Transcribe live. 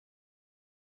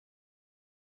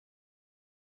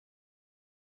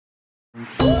I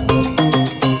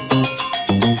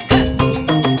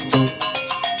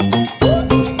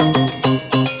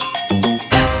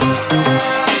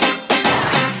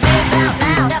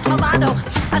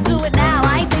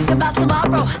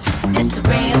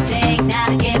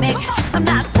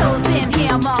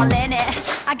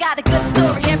got a good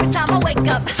story every time I wake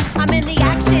up. I'm in the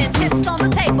action, chips on the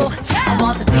table. I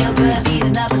want the feel good, need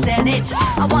another percentage.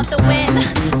 I want the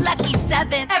win, lucky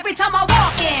 7 every time I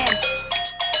walk in.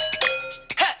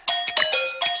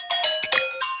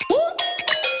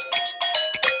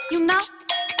 You know,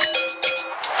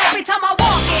 every time I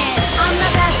walk in, I'm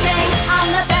the best thing, I'm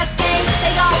the best thing.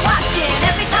 They all watching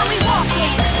every time we walk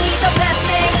in. We the best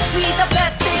thing, we the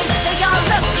best thing. They all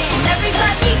looking,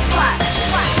 everybody watch.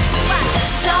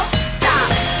 Don't stop.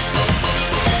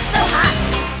 So hot,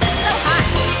 so hot.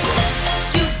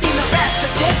 You've seen the rest,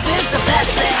 but this is the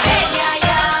best thing. Hey yeah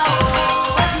yeah,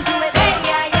 watch me do it. Hey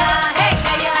yeah yeah, hey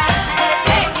yeah yeah,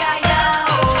 hey yeah yeah.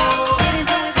 Get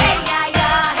into it. Hey yeah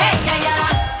yeah, hey yeah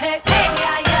yeah, hey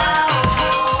yeah yeah.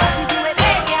 Watch me do it.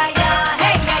 Hey yeah yeah,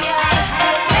 hey yeah yeah,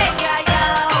 hey yeah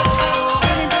yeah.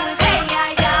 Get into it. Hey yeah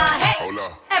yeah, hey. Hold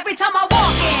up. Every time I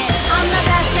walk in, I'm the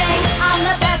best thing, I'm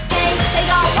the best thing. They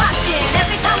all watching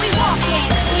every time we walk in.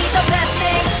 We the best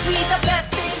thing, we the best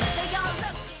thing. They all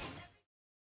looking.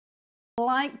 I'd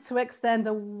like to extend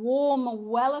a warm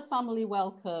Wella family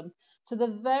welcome to the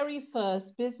very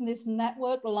first Business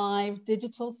Network Live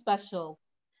digital special.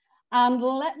 And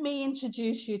let me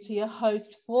introduce you to your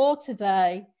host for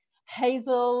today,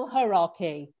 Hazel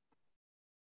Haraki.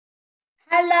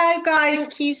 Hello guys,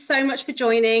 thank you so much for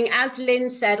joining. As Lynn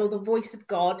said, or the voice of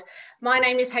God, my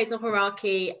name is Hazel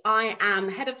Haraki. I am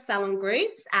head of salon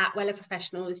groups at Wella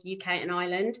Professionals UK and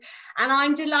Ireland, and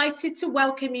I'm delighted to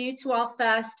welcome you to our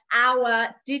first hour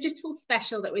digital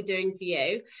special that we're doing for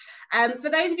you. For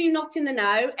those of you not in the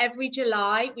know, every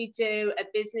July we do a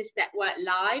business network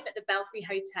live at the Belfry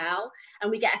Hotel, and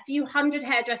we get a few hundred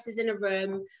hairdressers in a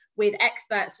room with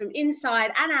experts from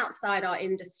inside and outside our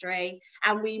industry,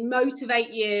 and we motivate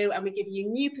you and we give you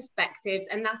new perspectives,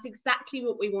 and that's exactly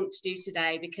what we want to do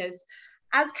today, because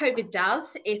as COVID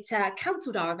does, it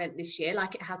cancelled our event this year,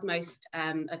 like it has most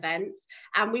events,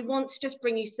 and we want to just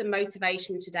bring you some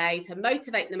motivation today to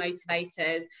motivate the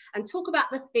motivators and talk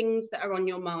about the things that are on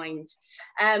your mind.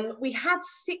 We had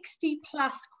 60+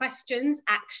 questions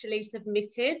actually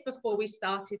submitted before we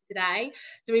started today,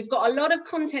 so we've got a lot of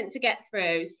content to get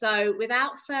through. So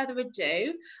without further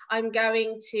ado, I'm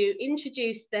going to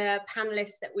introduce the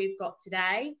panelists that we've got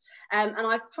today, and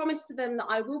I've promised to them that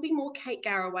I will be more Kate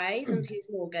Garraway than Piers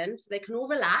Morgan, so they can all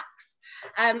relax.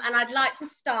 And I'd like to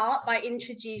start by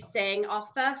introducing our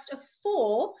first of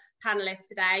 4 panelists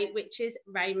today, which is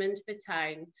Raymond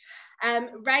Battone.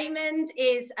 Raymond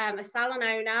is a salon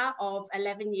owner of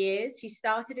 11 years. He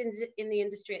started in the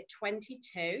industry at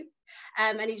 22,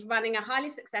 and he's running a highly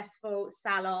successful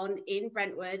salon in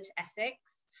Brentwood, Essex.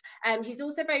 He's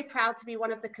also very proud to be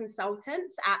one of the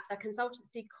consultants at a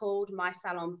consultancy called My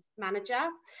Salon Manager,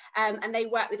 and they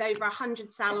work with over 100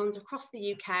 salons across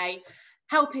the UK,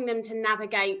 helping them to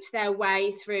navigate their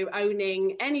way through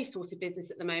owning any sort of business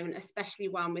at the moment, especially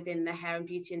one within the hair and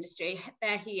beauty industry.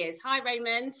 There he is. Hi,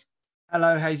 Raymond.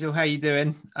 Hello, Hazel. How you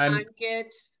doing? I'm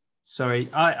good. Sorry,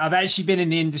 I've actually been in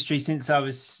the industry since I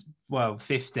was,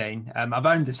 15. I've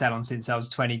owned a salon since I was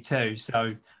 22.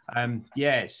 So,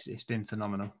 yeah, it's been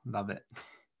phenomenal. Love it.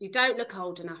 You don't look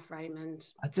old enough, Raymond.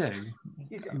 I do.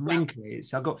 I'm wrinkly.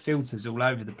 I've got filters all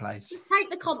over the place. Just take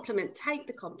the compliment. Take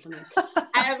the compliment.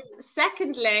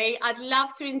 Secondly, I'd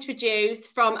love to introduce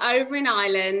from over in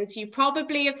Ireland. You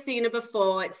probably have seen her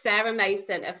before. It's Sarah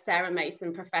Mason of Sarah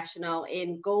Mason Professional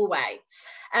in Galway.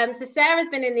 So Sarah's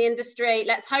been in the industry.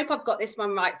 Let's hope I've got this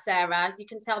one right, Sarah. You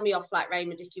can tell me off like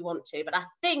Raymond if you want to, but I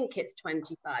think it's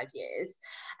 25 years.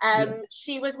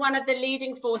 She was one of the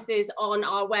leading forces on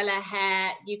our Wella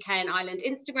Hair UK and Ireland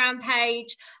Instagram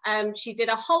page. She did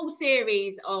a whole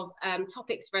series of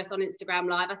topics for us on Instagram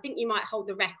Live. I think you might hold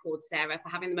the record, Sarah, for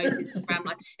having the most Instagram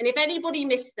Live. And if anybody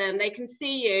missed them, they can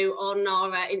see you on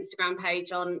our Instagram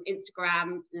page on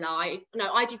Instagram Live.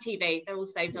 No, IGTV. They're all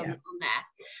saved on there.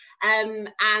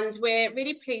 And we're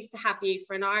really pleased to have you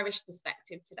for an Irish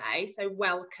perspective today. So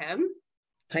welcome.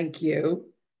 Thank you.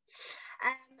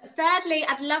 Thirdly,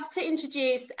 I'd love to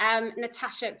introduce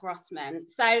Natasha Grossman.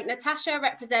 So Natasha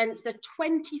represents the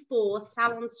 24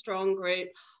 salon strong group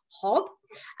Hob,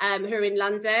 who are in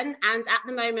London, and at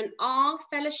the moment our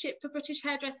Fellowship for British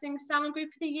Hairdressing Salon Group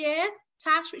of the Year,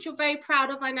 Tash, which you're very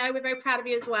proud of. I know we're very proud of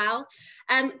you as well.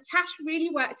 Tash really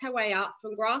worked her way up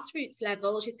from grassroots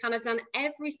level. She's kind of done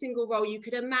every single role you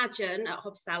could imagine at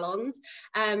Hob Salons.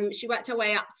 She worked her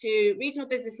way up to regional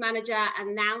business manager,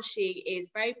 and now she is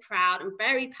very proud and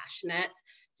very passionate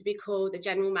to be called the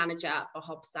general manager for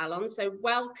Hob Salon. So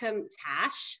welcome,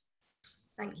 Tash.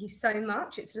 Thank you so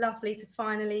much. It's lovely to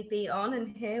finally be on and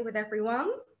here with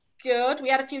everyone. Good. We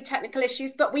had a few technical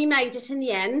issues, but we made it in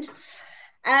the end.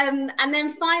 And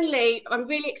then finally, I'm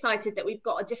really excited that we've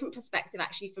got a different perspective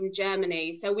actually from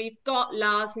Germany. So we've got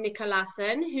Lars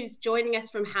Nicolaisen, who's joining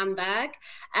us from Hamburg.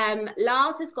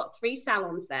 Lars has got 3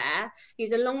 salons there.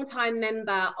 He's a long-time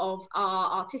member of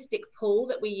our artistic pool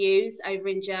that we use over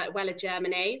in Wella,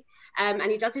 Germany.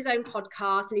 And he does his own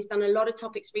podcast, and he's done a lot of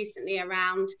topics recently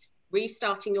around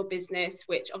restarting your business,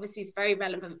 which obviously is very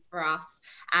relevant for us.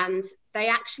 And they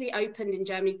actually opened in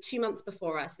Germany 2 months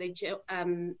before us. They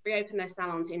reopened their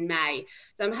salons in May.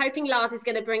 So I'm hoping Lars is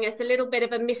going to bring us a little bit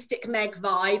of a Mystic Meg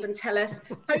vibe and tell us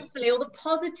hopefully all the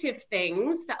positive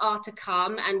things that are to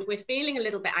come. And we're feeling a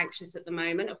little bit anxious at the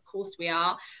moment, of course we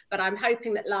are, but I'm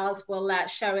hoping that Lars will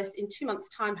show us in 2 months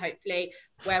time hopefully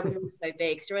where we'll also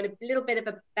be, because you're in a little bit of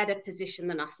a better position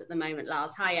than us at the moment.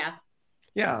 Lars, hiya.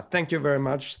 Yeah, thank you very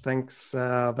much. Thanks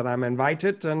that I'm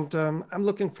invited, and I'm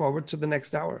looking forward to the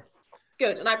next hour.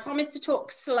 Good, and I promised to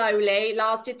talk slowly.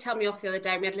 Lars did tell me off the other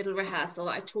day, we had a little rehearsal,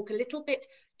 that I talk a little bit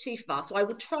too fast, so I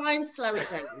will try and slow it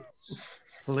down.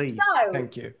 Please,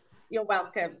 thank you. You're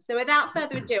welcome. So without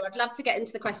further ado, I'd love to get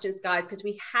into the questions, guys, because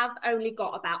we have only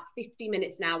got about 50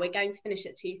 minutes now. We're going to finish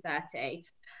at 2:30.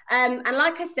 And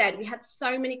like I said, we had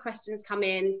so many questions come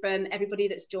in from everybody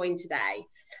that's joined today.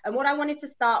 And what I wanted to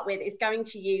start with is going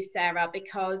to you, Sarah,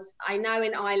 because I know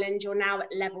in Ireland, you're now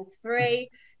at level 3.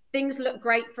 Things look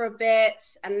great for a bit,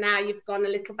 and now you've gone a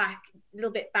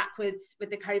little bit backwards with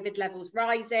the COVID levels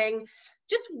rising.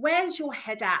 Just where's your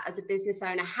head at as a business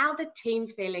owner? How are the team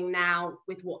feeling now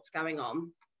with what's going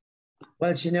on?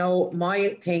 Well, you know, my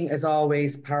thing is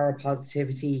always power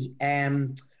positivity.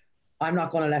 I'm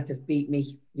not going to let this beat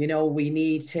me. You know, we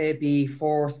need to be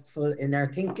forceful in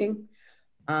our thinking.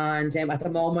 And at the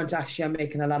moment, actually, I'm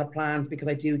making a lot of plans because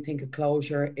I do think a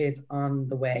closure is on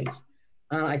the way.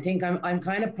 I think I'm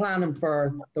kind of planning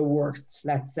for the worst,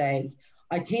 let's say.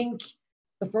 I think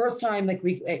the first time, like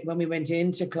when we went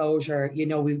into closure, you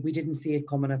know, we didn't see it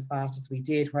coming as fast as we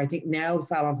did. Where I think now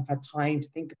salons have had time to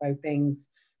think about things.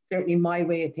 Certainly my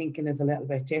way of thinking is a little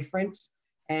bit different.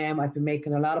 I've been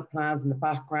making a lot of plans in the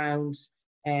background,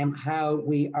 how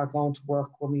we are going to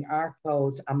work when we are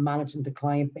closed and managing the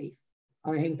client base.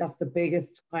 And I think that's the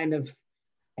biggest kind of,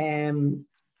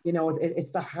 you know,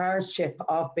 it's the hardship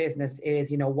of business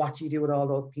is, you know, what do you do with all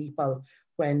those people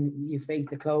when you face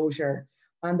the closure?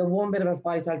 And the one bit of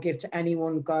advice I'll give to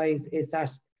anyone, guys, is that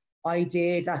I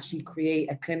did actually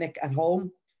create a clinic at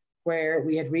home where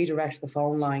we had redirected the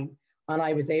phone line and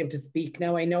I was able to speak.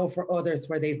 Now, I know for others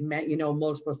where they've met, you know,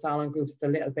 multiple salon groups, it's a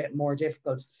little bit more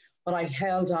difficult, but I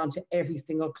held on to every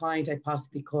single client I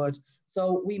possibly could.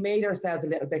 So we made ourselves a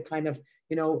little bit kind of,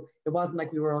 you know, it wasn't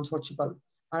like we were untouchable.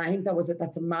 And I think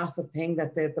that's a massive thing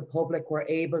that the public were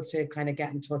able to kind of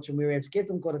get in touch, and we were able to give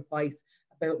them good advice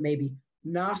about maybe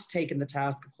not taking the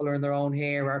task of colouring their own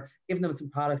hair, or giving them some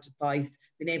product advice,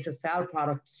 being able to sell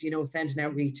products, you know, sending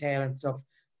out retail and stuff.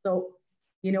 So,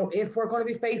 you know, if we're going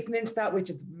to be facing into that, which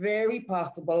is very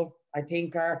possible, I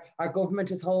think our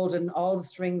government is holding all the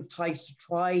strings tight to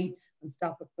try and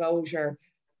stop a closure,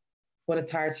 but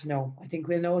it's hard to know. I think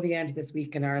we'll know the end of this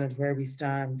week in Ireland where we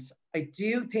stand. I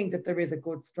do think that there is a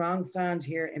good, strong stand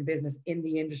here in business in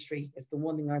the industry. It's the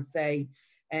one thing I'd say.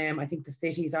 I think the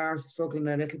cities are struggling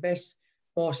a little bit,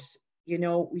 but you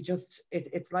know,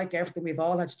 it's like everything. We've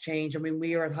all had to change. I mean,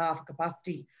 we are at half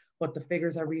capacity, but the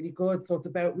figures are really good. So it's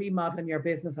about remodeling your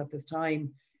business at this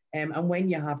time. And when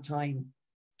you have time,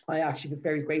 I actually was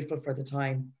very grateful for the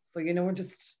time. So, you know, we'll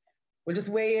just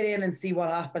weigh it in and see what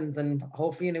happens. And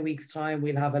hopefully in a week's time,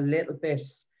 we'll have a little bit,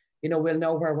 you know, we'll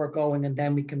know where we're going, and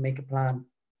then we can make a plan.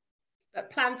 But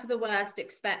plan for the worst,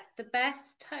 expect the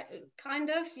best, kind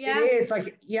of, yeah? It is,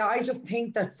 like, yeah, I just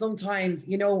think that sometimes,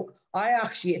 you know,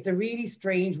 it's a really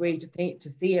strange way to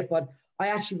see it, but I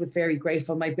actually was very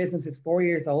grateful. My business is 4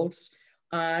 years old.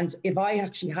 And if I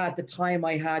actually had the time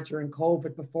I had during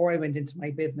COVID before I went into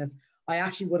my business, I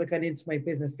actually would have got into my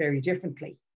business very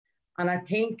differently. And I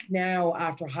think now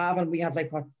after we had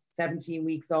like 17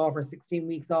 weeks off or 16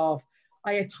 weeks off,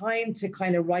 I had time to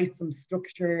kind of write some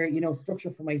structure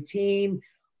for my team.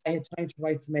 I had time to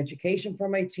write some education for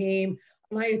my team.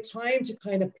 And I had time to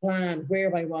kind of plan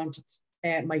where I wanted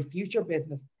my future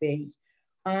business to be.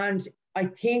 And I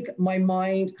think my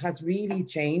mind has really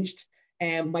changed.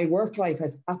 My work life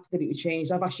has absolutely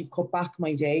changed. I've actually cut back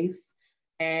my days.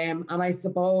 And I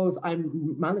suppose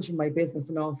I'm managing my business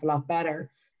an awful lot better,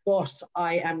 but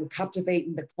I am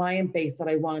captivating the client base that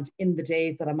I want in the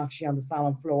days that I'm actually on the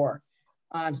salon floor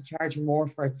and charging more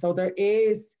for it. So there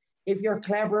is, if you're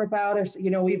clever about it,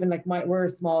 you know, even like we're a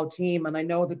small team, and I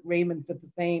know that Raymond said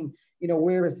the same, you know,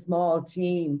 we're a small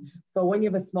team. So when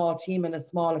you have a small team and a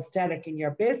small aesthetic in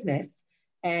your business,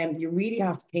 you really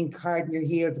have to think hard in your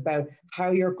heels about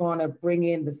how you're going to bring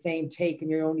in the same take,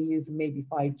 and you're only using maybe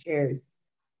 5 chairs.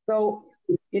 So,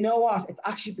 you know what? It's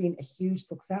actually been a huge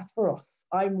success for us.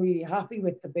 I'm really happy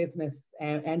with the business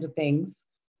end of things.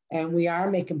 And we are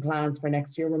making plans for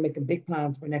next year. We're making big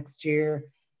plans for next year.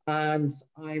 And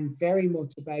I'm very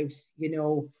much about, you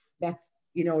know, let's,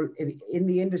 you know, in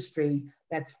the industry,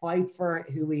 let's fight for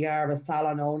who we are as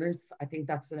salon owners. I think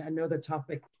that's another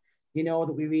topic, you know,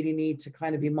 that we really need to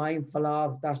kind of be mindful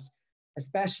of, that,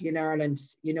 especially in Ireland,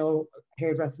 you know,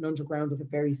 hairdressing underground is a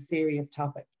very serious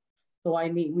topic. So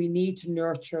we need to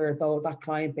nurture that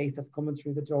client base that's coming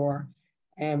through the door.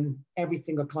 Every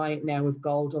single client now is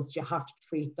gold dust. You have to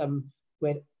treat them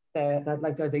with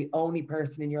like they're the only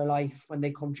person in your life when they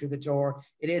come through the door.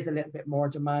 It is a little bit more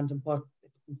demanding, but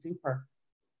it's been super.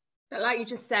 But like you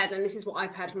just said, and this is what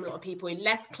I've heard from a lot of people,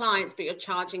 less clients, but you're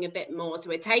charging a bit more. So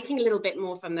we're taking a little bit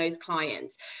more from those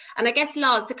clients. And I guess,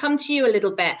 Lars, to come to you a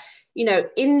little bit, you know,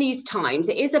 in these times,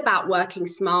 it is about working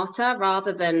smarter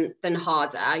rather than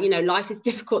harder. You know, life is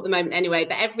difficult at the moment anyway,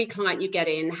 but every client you get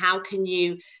in, how can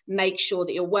you make sure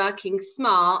that you're working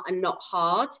smart and not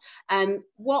hard?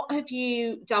 What have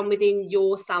you done within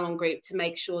your salon group to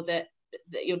make sure that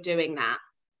you're doing that?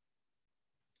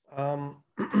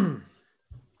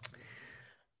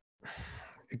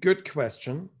 Good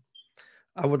question.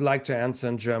 I would like to answer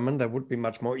in German. That would be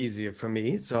much more easier for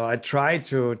me. So I try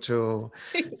to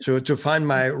find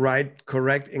my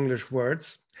correct English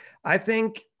words. I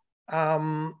think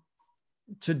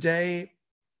today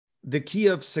the key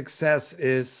of success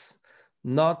is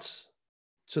not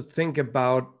to think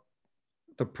about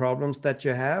the problems that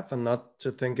you have, and not to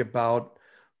think about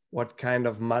what kind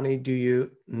of money do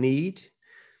you need.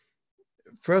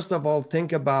 First of all,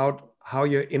 think about how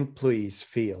your employees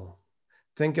feel.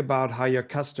 Think about how your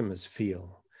customers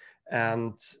feel,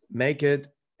 and make it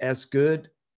as good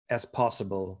as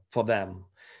possible for them.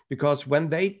 Because when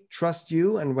they trust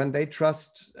you, and when they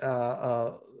trust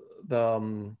the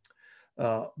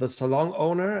salon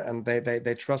owner, and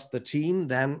they trust the team,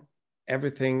 then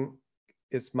everything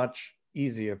is much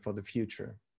easier for the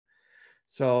future.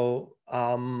 So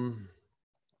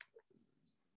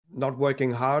not working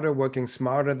harder, working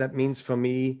smarter, that means for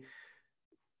me,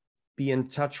 be in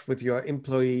touch with your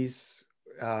employees,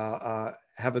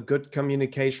 have a good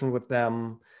communication with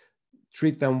them,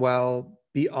 treat them well,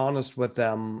 be honest with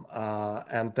them,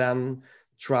 and then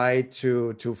try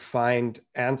to find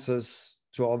answers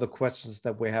to all the questions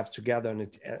that we have together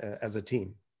as a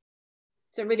team.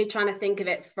 So really trying to think of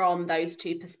it from those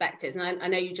two perspectives. And I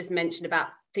know you just mentioned about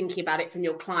thinking about it from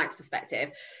your client's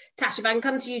perspective. Tasha, if I can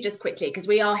come to you just quickly, because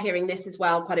we are hearing this as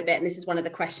well quite a bit, and this is one of the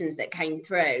questions that came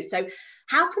through. So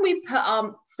how can we put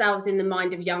ourselves in the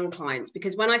mind of young clients?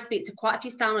 Because when I speak to quite a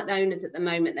few salon owners at the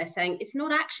moment, they're saying it's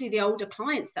not actually the older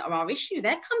clients that are our issue.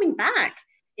 They're coming back.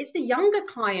 It's the younger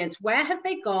clients. Where have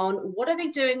they gone? What are they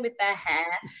doing with their hair?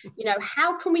 You know,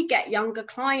 how can we get younger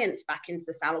clients back into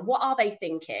the salon? What are they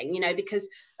thinking? You know, because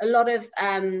a lot of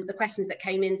the questions that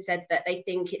came in said that they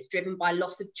think it's driven by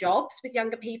loss of jobs with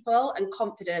younger people and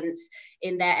confidence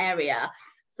in their area.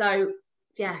 So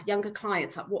yeah, younger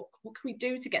clients, what can we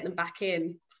do to get them back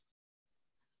in?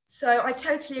 So I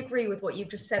totally agree with what you've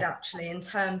just said, actually, in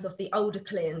terms of the older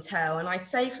clientele. And I'd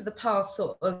say for the past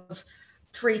sort of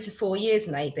 3 to 4 years,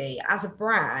 maybe, as a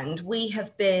brand, we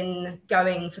have been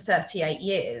going for 38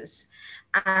 years.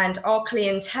 And our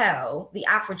clientele, the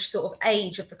average sort of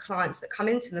age of the clients that come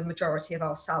into the majority of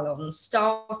our salons,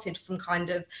 started from kind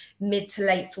of mid to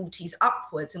late 40s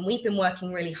upwards. And we've been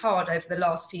working really hard over the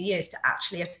last few years to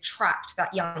actually attract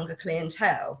that younger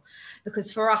clientele.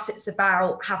 Because for us, it's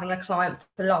about having a client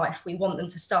for life. We want them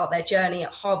to start their journey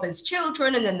at hub as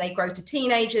children, and then they grow to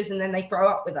teenagers, and then they grow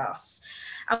up with us.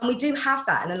 And we do have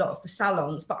that in a lot of the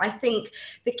salons. But I think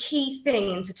the key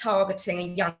thing into targeting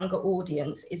a younger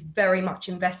audience is very much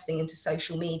investing into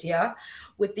social media.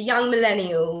 With the young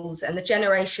millennials and the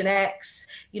Generation X,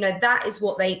 you know, that is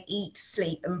what they eat,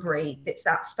 sleep and breathe. It's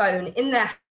that phone in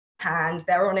their hand.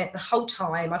 They're on it the whole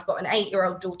time. I've got an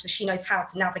 8-year-old daughter. She knows how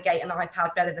to navigate an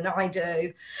iPad better than I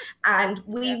do. And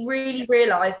we really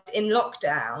realized in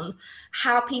lockdown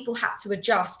how people had to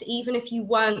adjust, even if you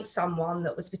weren't someone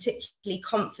that was particularly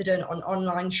confident on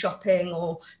online shopping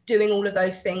or doing all of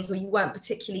those things, or you weren't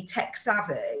particularly tech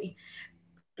savvy.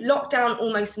 Lockdown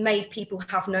almost made people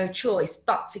have no choice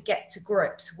but to get to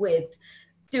grips with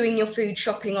doing your food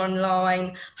shopping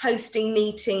online, hosting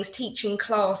meetings, teaching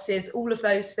classes, all of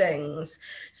those things.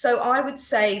 So I would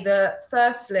say that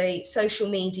firstly, social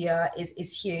media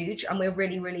is huge, and we're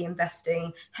really, really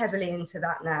investing heavily into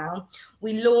that now.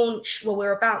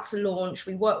 We're about to launch,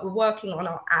 we're working on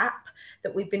our app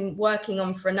that we've been working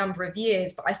on for a number of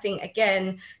years. But I think,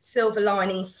 again, silver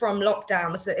lining from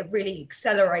lockdown was that it really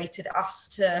accelerated us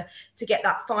to get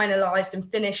that finalized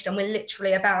and finished. And we're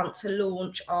literally about to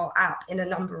launch our app in a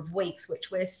number of weeks,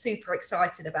 which we're super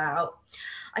excited about.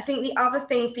 I think the other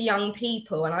thing for young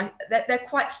people, and they're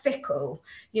quite fickle,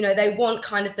 you know, they want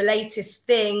kind of the latest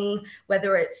thing,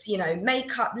 whether it's, you know,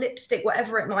 makeup, lipstick,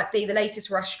 whatever it might be, the latest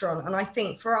restaurant. And I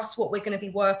think for us, what we're going to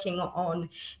be working on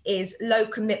is low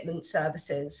commitment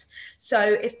services. So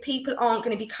if people aren't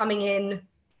going to be coming in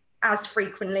as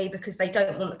frequently because they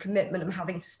don't want the commitment of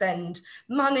having to spend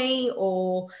money,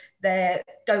 or they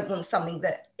don't want something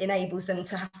that enables them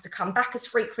to have to come back as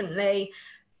frequently,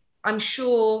 I'm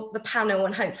sure the panel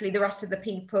and hopefully the rest of the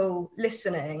people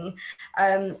listening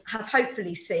have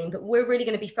hopefully seen, but we're really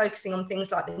going to be focusing on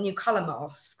things like the new colour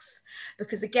masks,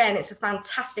 because again, it's a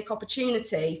fantastic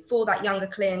opportunity for that younger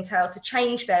clientele to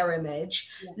change their image,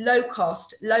 low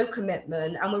cost, low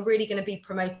commitment, and we're really going to be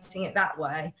promoting it that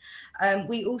way.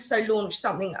 We also launched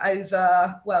something it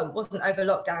wasn't over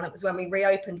lockdown, it was when we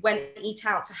reopened, when Eat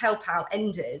Out to Help Out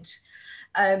ended.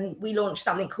 We launched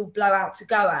something called Blow Out to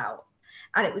Go Out.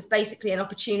 And it was basically an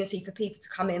opportunity for people to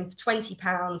come in for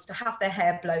 £20 to have their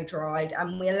hair blow dried.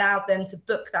 And we allowed them to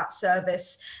book that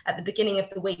service at the beginning of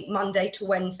the week, Monday to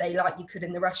Wednesday, like you could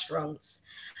in the restaurants.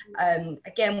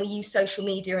 Again, we use social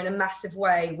media in a massive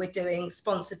way. We're doing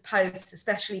sponsored posts,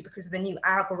 especially because of the new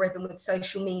algorithm with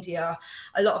social media.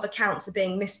 A lot of accounts are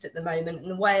being missed at the moment. And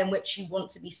the way in which you want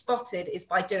to be spotted is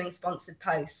by doing sponsored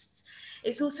posts.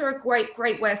 It's also a great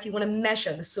way if you want to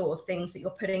measure the sort of things that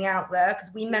you're putting out there, because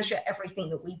we measure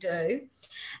everything that we do.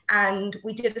 And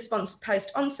we did a sponsored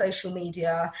post on social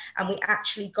media, and we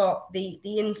actually got the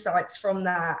insights from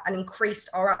that and increased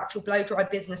our actual blow dry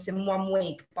business in 1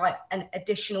 week by an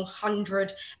additional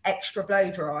 100 extra blow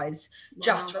dries. Wow.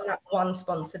 Just from that one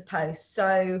sponsored post.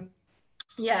 So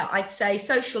yeah, I'd say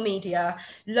social media,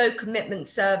 low commitment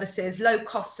services, low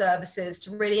cost services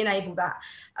to really enable that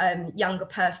younger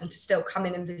person to still come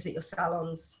in and visit your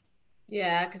salons.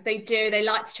 Yeah, because they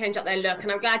like to change up their look.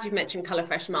 And I'm glad you've mentioned Colour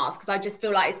Fresh masks, because I just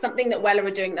feel like it's something that Wella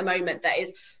are doing at the moment that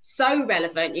is so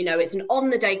relevant. You know, it's an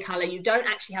on-the-day colour. You don't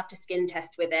actually have to skin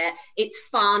test with it. It's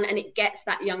fun and it gets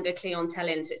that younger clientele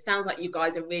in. So it sounds like you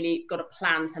guys have really got a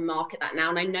plan to market that now.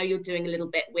 And I know you're doing a little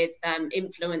bit with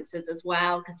influencers as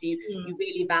well, because you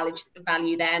really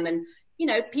value them. And you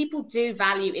know, people do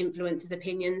value influencers'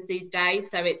 opinions these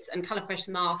days. So and Colour Fresh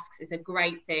masks is a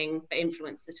great thing for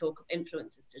influencers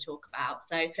to talk about.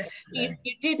 So you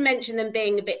did mention them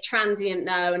being a bit transient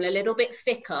though, and a little bit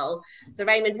fickle. So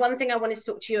Raymond, one thing I wanted to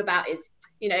talk to you about is,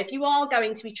 you know, if you are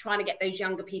going to be trying to get those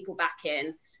younger people back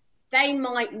in, they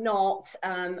might not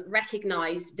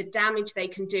recognise the damage they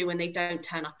can do when they don't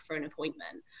turn up for an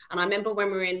appointment. And I remember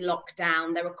when we were in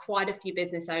lockdown, there were quite a few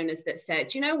business owners that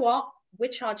said, you know what? We're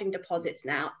charging deposits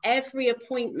now. Every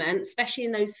appointment, especially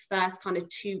in those first kind of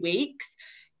 2 weeks,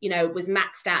 you know, was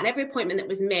maxed out. And every appointment that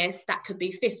was missed, that could be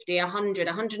 50, 100,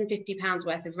 150 pounds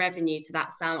worth of revenue to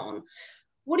that salon.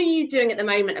 What are you doing at the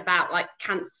moment about like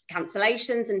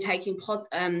cancellations and taking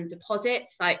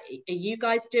deposits? Like, are you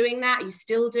guys doing that? Are you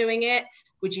still doing it?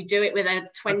 Would you do it with a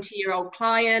 20-year-old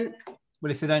client?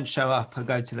 Well, if they don't show up, I'll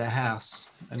go to their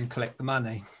house and collect the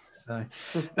money. So,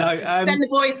 no, send the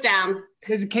boys down.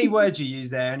 There's a key word you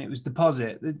use there, and it was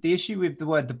deposit. The issue with the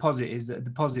word deposit is that a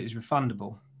deposit is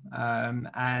refundable.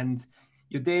 And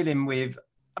you're dealing with,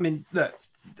 I mean, look,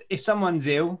 if someone's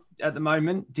ill at the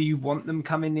moment, do you want them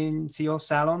coming into your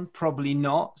salon? Probably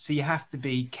not. So you have to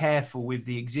be careful with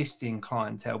the existing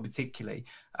clientele, particularly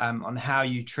on how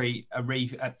you treat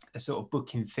a sort of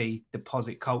booking fee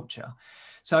deposit culture.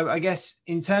 So I guess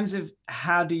in terms of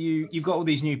you've got all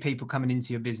these new people coming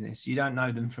into your business, you don't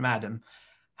know them from Adam.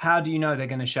 How do you know they're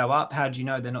going to show up? How do you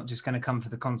know they're not just going to come for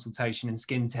the consultation and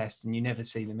skin test and you never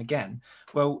see them again?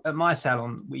 Well, at my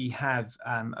salon, we have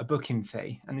a booking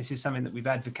fee, and this is something that we've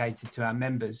advocated to our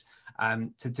members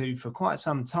to do for quite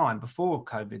some time before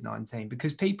COVID-19,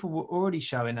 because people were already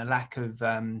showing a lack of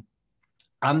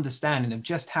understanding of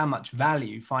just how much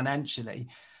value financially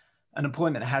an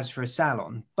appointment has for a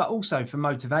salon, but also for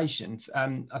motivation.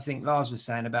 I think Lars was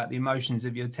saying about the emotions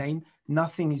of your team.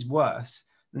 Nothing is worse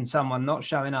than someone not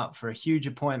showing up for a huge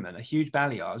appointment, a huge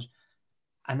balayage,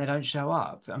 and they don't show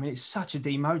up. I mean, it's such a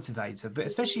demotivator, but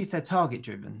especially if they're target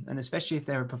driven and especially if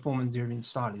they're a performance driven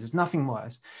stylist, there's nothing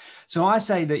worse. So I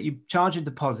say that you charge a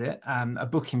deposit, a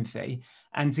booking fee,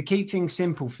 and to keep things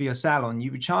simple for your salon,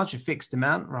 you would charge a fixed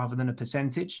amount rather than a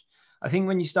percentage. I think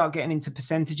when you start getting into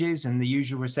percentages and the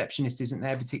usual receptionist isn't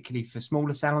there, particularly for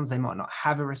smaller salons, they might not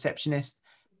have a receptionist,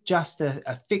 just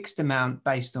a fixed amount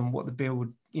based on what the bill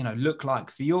would, look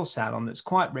like for your salon that's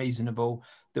quite reasonable,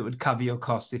 that would cover your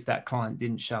costs if that client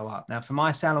didn't show up. Now, for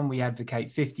my salon, we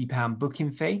advocate £50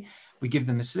 booking fee. We give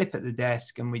them a slip at the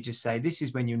desk and we just say, this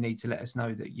is when you need to let us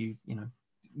know that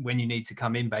when you need to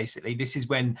come in, basically. This is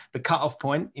when the cutoff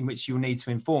point in which you'll need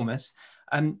to inform us.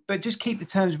 But just keep the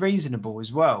terms reasonable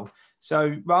as well.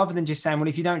 So rather than just saying, well,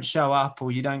 if you don't show up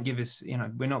or you don't give us,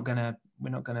 we're not gonna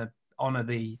honor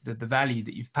the value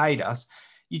that you've paid us,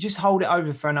 you just hold it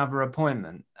over for another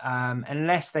appointment,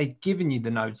 unless they've given you the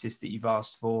notice that you've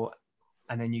asked for,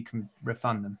 and then you can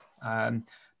refund them.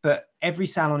 But every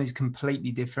salon is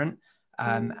completely different.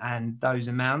 And those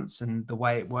amounts and the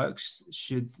way it works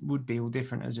would be all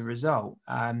different as a result.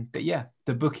 But yeah,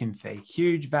 the booking fee,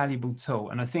 huge valuable tool.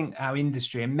 And I think our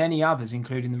industry and many others,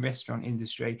 including the restaurant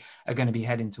industry, are going to be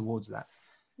heading towards that.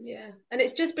 Yeah. And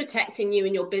it's just protecting you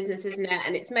and your business, isn't it?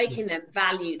 And it's making them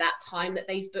value that time that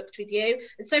they've booked with you.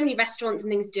 And so many restaurants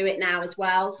and things do it now as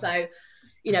well. So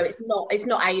it's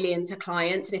not alien to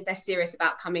clients, and if they're serious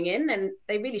about coming in, then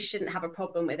they really shouldn't have a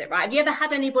problem with it, right? Have you ever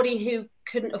had anybody who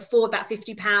couldn't afford that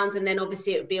 £50 and then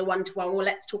obviously it would be a one-to-one, well,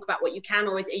 let's talk about what you can,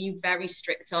 or are you very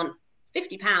strict on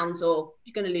 £50 or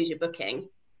you're going to lose your booking?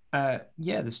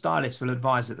 Yeah, the stylist will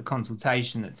advise at the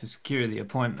consultation that to secure the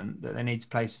appointment that they need to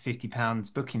place a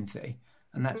 £50 booking fee,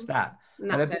 and that's that.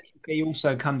 And that's it. Fee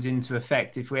also comes into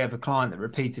effect if we have a client that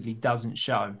repeatedly doesn't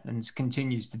show and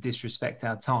continues to disrespect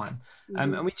our time.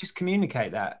 And we just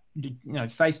communicate that,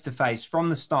 face to face from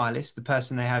the stylist, the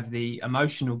person they have the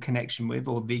emotional connection with,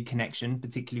 or the connection,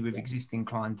 particularly with existing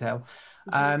clientele.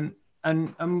 And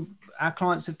our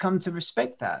clients have come to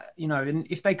respect that, and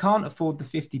if they can't afford the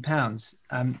 £50,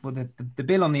 well, the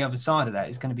bill on the other side of that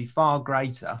is going to be far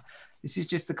greater. This is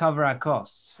just to cover our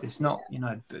costs. It's not,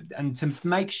 and to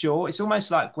make sure, it's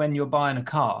almost like when you're buying a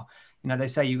car, they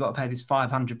say you've got to pay this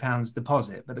 £500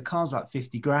 deposit, but the car's like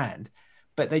 50 grand,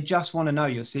 but they just want to know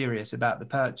you're serious about the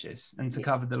purchase and to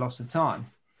cover the loss of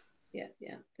time.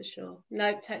 Yeah, for sure.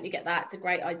 No, totally get that. It's a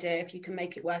great idea if you can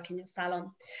make it work in your salon.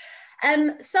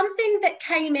 Something that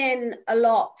came in a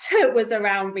lot was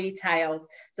around retail.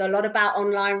 So a lot about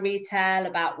online retail,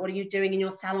 about what are you doing in your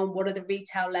salon? What are the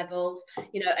retail levels?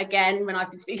 Again, when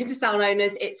I've been speaking to salon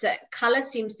owners, it's colour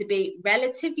seems to be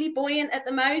relatively buoyant at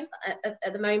the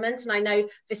moment. And I know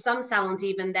for some salons,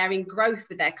 even they're in growth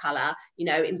with their colour,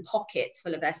 in pockets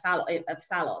full of their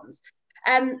salons.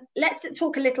 Let's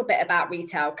talk a little bit about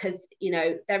retail, because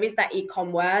there is that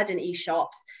e-com word and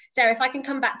e-shops. Sarah, if I can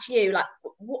come back to you, like,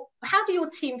 how do your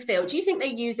team feel? Do you think they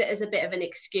use it as a bit of an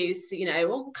excuse?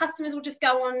 Customers will just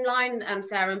go online,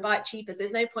 Sarah, and buy it cheaper, so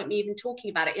there's no point me even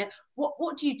talking about it.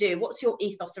 What do you do? What's your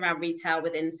ethos around retail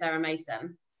within Sarah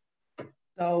Mason?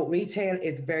 So retail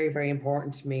is very, very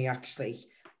important to me, actually,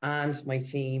 and my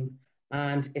team.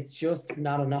 And it's just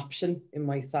not an option in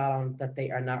my salon that they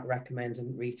are not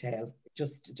recommending retail. It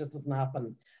just doesn't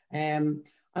happen. And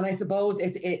I suppose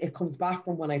it comes back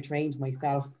from when I trained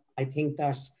myself. I think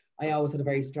that I always had a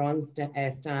very strong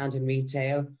stand in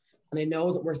retail. And I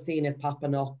know that we're seeing it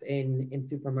popping up in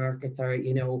supermarkets,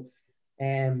 or,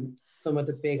 some of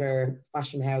the bigger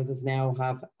fashion houses now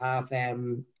have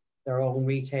their own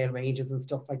retail ranges and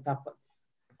stuff like that. But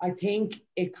I think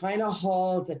it kind of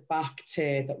hauls it back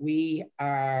to that we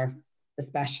are the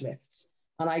specialists.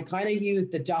 And I kind of use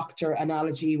the doctor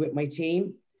analogy with my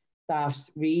team, that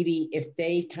really, if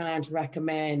they can't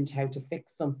recommend how to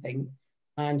fix something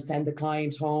and send the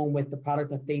client home with the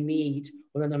product that they need,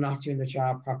 well, then they're not doing their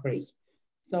job properly.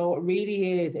 So it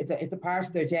really is, it's a part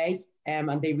of their day,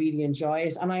 and they really enjoy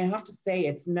it. And I have to say,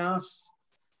 it's not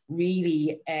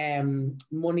really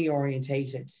money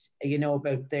orientated,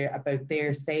 about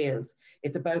their sales.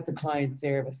 It's about the client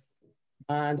service.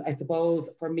 And I suppose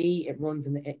for me, it runs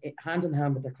hand in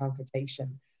hand with their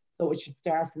consultation. So it should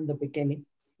start from the beginning.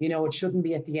 It shouldn't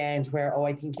be at the end where,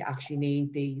 I think you actually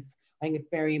need these. I think it's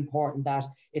very important that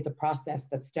it's a process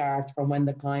that starts from when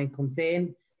the client comes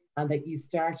in, and that you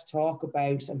start to talk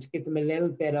about and to give them a little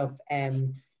bit of,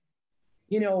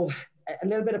 a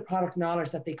little bit of product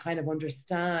knowledge, that they kind of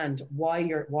understand why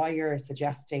you're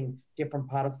suggesting different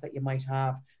products that you might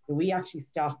have. We actually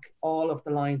stock all of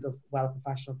the lines of Wella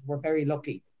Professionals. We're very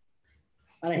lucky.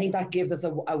 And I think that gives us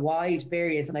a wide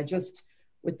variance. And I just,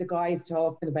 with the guys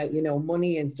talking about, you know,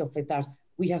 money and stuff like that,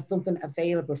 we have something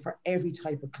available for every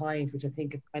type of client, which I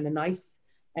think is kind of nice.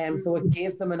 So it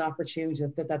gives them an opportunity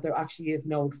that there actually is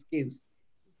no excuse.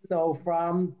 So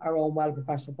from our own Wella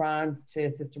Professional brands to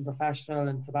Assistant Professional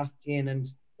and Sebastian and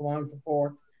so on and so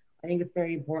forth, I think it's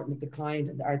very important that the client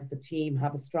or that the team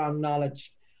have a strong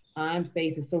knowledge and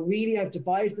basis. So really I've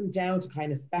divided them down to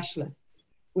kind of specialists,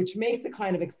 which makes it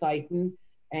kind of exciting.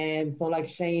 So like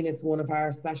Shane is one of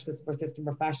our specialists for Assistant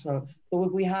Professional. So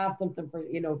if we have something for,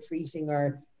 you know, treating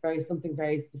or something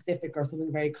very specific or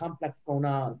something very complex going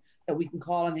on, that we can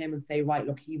call on him and say, right,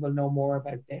 look, he will know more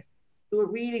about this. So it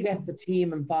really gets the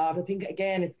team involved. I think,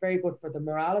 again, it's very good for the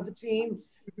morale of the team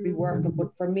to be working.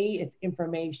 But for me, it's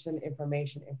information. You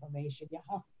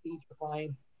have to feed your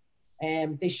clients.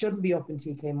 They shouldn't be up in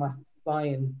TK Maxx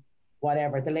buying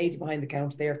whatever. The lady behind the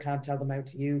counter there can't tell them how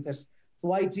to use it.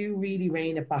 So I do really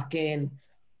rein it back in.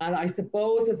 And I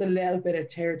suppose there's a little bit of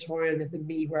territorialness in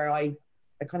me where I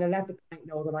kind of let the client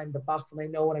know that I'm the boss and I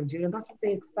know what I'm doing. And that's what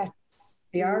they expect.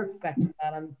 They are expecting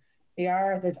that. And they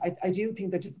are, that I do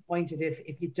think they're disappointed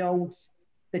if you don't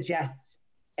suggest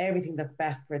everything that's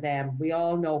best for them. We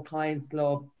all know clients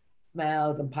love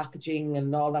smells and packaging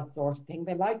and all that sort of thing.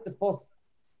 They like the fuss.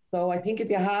 So I think if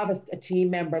you have a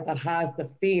team member that has the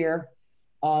fear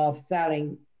of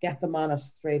selling, get them on it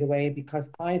straight away, because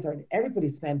clients are,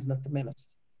 everybody's spending at the minute.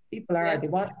 People are, they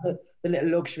want the little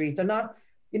luxuries. They're not,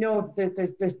 you know,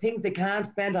 there's things they can't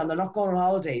spend on. They're not going on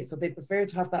holidays. So they prefer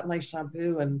to have that nice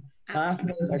shampoo and mask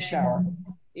in their shower.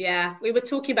 Yeah, we were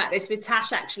talking about this with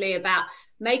Tash actually, about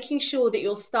making sure that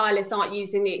your stylists aren't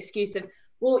using the excuse of,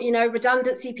 well, you know,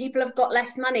 redundancy, people have got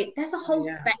less money. There's a whole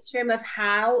spectrum of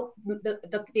how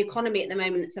the economy at the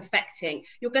moment is affecting.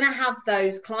 You're going to have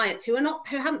those clients who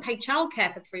haven't paid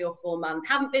childcare for 3 or 4 months,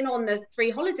 haven't been on the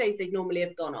 3 holidays they normally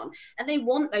have gone on, and they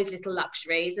want those little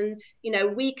luxuries. And, you know,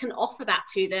 we can offer that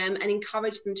to them and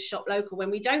encourage them to shop local. When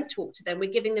we don't talk to them,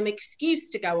 we're giving them excuse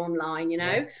to go online, you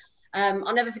know.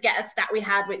 I'll never forget a stat we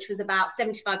had, which was about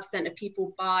 75% of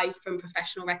people buy from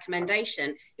professional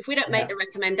recommendation. If we don't make the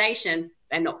recommendation,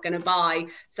 they're not going to buy.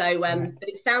 So, but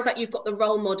it sounds like you've got the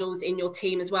role models in your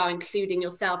team as well, including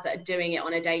yourself, that are doing it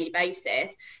on a daily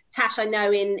basis. Tash, I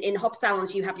know in Hop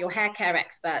Salons, you have your hair care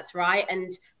experts, right?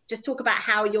 And just talk about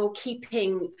how you're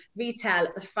keeping retail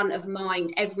at the front of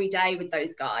mind every day with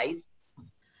those guys.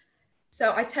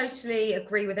 So I totally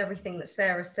agree with everything that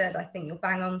Sarah said. I think you're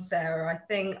bang on, Sarah. I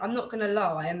think, I'm not going to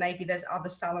lie, and maybe there's other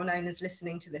salon owners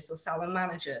listening to this or salon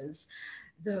managers,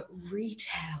 the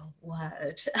retail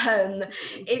word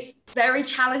is very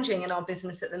challenging in our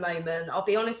business at the moment. I'll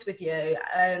be honest with you.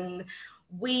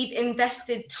 We've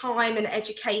invested time and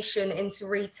education into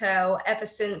retail ever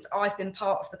since I've been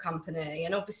part of the company.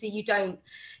 And obviously you don't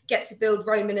get to build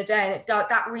Rome in a day. And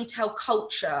that retail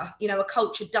culture, you know, a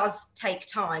culture does take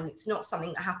time. It's not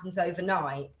something that happens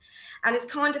overnight. And it's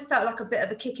kind of felt like a bit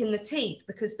of a kick in the teeth,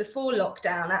 because before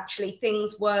lockdown, actually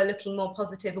things were looking more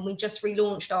positive, and we just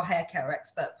relaunched our hair care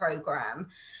expert program.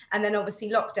 And then obviously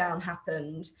lockdown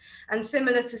happened. And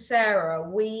similar to Sarah,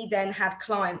 we then had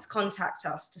clients contact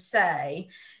us to say,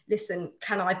 listen,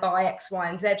 can I buy X, Y,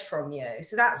 and Z from you?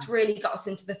 So that's really got us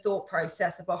into the thought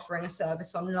process of offering a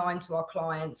service online to our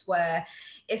clients, where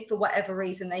if for whatever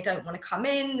reason they don't want to come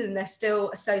in, and they're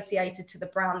still associated to the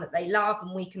brand that they love,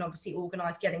 and we can obviously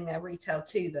organise getting their retail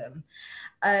to them.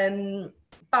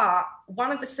 But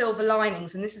one of the silver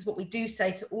linings, and this is what we do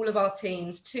say to all of our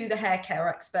teams, to the hair care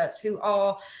experts, who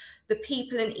are the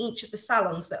people in each of the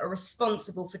salons that are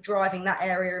responsible for driving that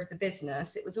area of the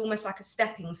business. It was almost like a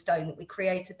stepping stone that we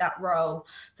created that role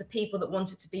for people that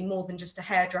wanted to be more than just a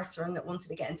hairdresser and that wanted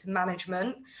to get into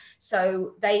management.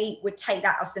 So they would take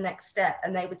that as the next step,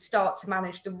 and they would start to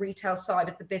manage the retail side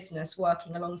of the business,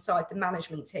 working alongside the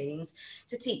management teams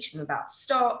to teach them about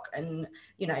stock and,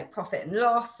 you know, profit and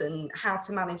loss and how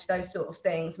to manage those sort of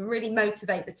things, and really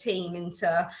motivate the team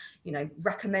into, you know,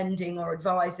 recommending or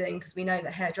advising, because we know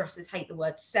that hairdressers hate the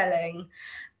word selling.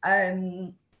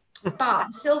 But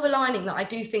the silver lining that I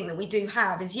do think that we do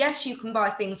have is, yes, you can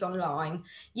buy things online.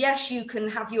 Yes, you can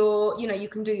have your, you know, you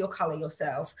can do your colour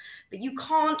yourself, but you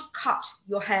can't cut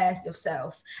your hair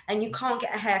yourself, and you can't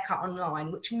get a haircut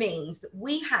online, which means that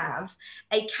we have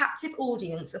a captive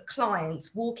audience of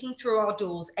clients walking through our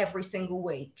doors every single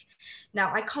week.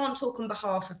 Now, I can't talk on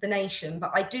behalf of the nation,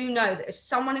 but I do know that if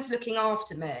someone is looking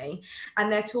after me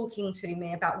and they're talking to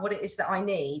me about what it is that I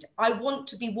need, I want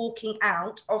to be walking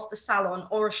out of the salon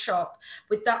or a shop shop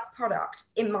with that product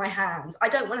in my hands. I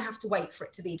don't want to have to wait for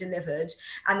it to be delivered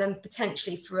and then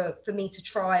potentially for me to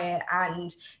try it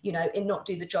and, you know, it not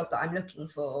do the job that I'm looking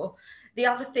for. The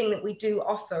other thing that we do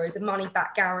offer is a money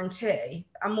back guarantee.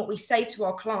 And what we say to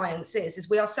our clients is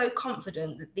we are so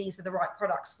confident that these are the right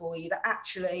products for you that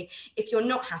actually, if you're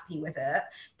not happy with it,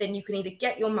 then you can either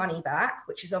get your money back,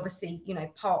 which is obviously, you know,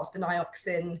 part of the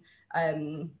Nioxin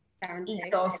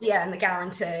ethos, yeah, and the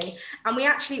guarantee. And we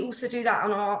actually also do that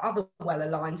on our other Wella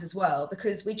lines as well,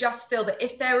 because we just feel that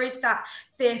if there is that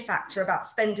fear factor about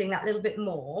spending that little bit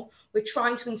more, we're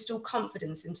trying to instill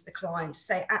confidence into the client to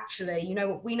say, actually, you know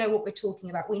what, we know what we're talking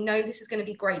about. We know this is going to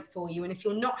be great for you. And if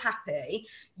you're not happy,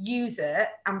 use it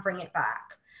and bring it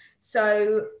back.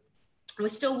 So we're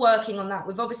still working on that.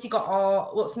 We've obviously got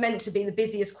our, what's meant to be the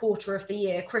busiest quarter of the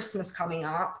year, Christmas, coming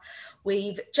up.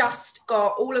 We've just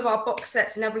got all of our box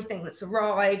sets and everything that's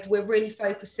arrived. We're really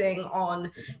focusing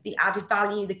on the added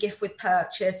value, the gift with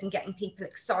purchase, and getting people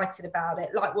excited about it.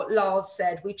 Like what Lars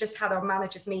said, we just had our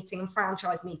managers meeting and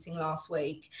franchise meeting last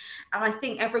week. And I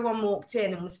think everyone walked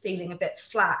in and was feeling a bit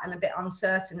flat and a bit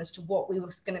uncertain as to what we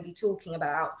were going to be talking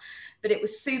about. But it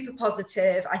was super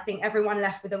positive. I think everyone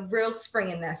left with a real spring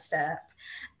in their step.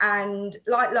 And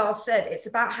like Lars said, it's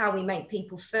about how we make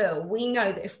people feel. We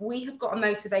know that if we have got a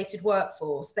motivated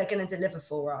workforce, they're going to deliver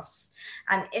for us.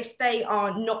 And if they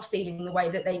are not feeling the way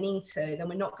that they need to, then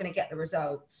we're not going to get the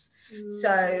results.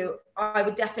 So I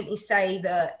would definitely say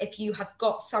that if you have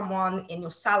got someone in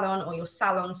your salon or your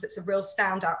salons that's a real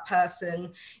standout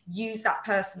person, use that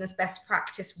person as best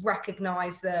practice,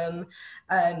 recognize them,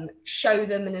 show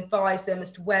them and advise them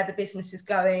as to where the business is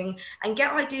going, and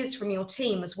get ideas from your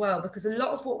team as well, because a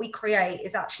lot of what we create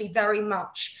is actually very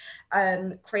much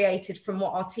created from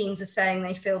what our teams are saying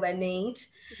they feel they need.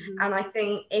 And I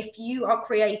think if you are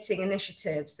creating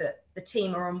initiatives that the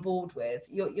team are on board with,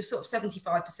 you're sort of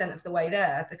 75% of the way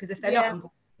there, because if they're not on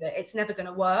board with it, it's never going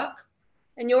to work.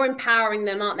 And you're empowering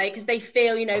them, aren't they? Because they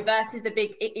feel, you know, versus the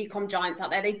big e-com giants out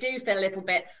there, they do feel a little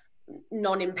bit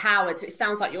non-empowered. So it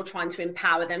sounds like you're trying to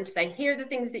empower them to say, here are the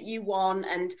things that you want.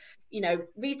 And, you know,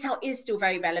 retail is still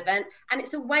very relevant. And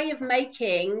it's a way of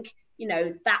making, you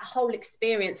know, that whole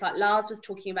experience, like Lars was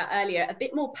talking about earlier, a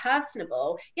bit more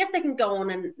personable. Yes, they can go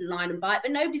online and buy it,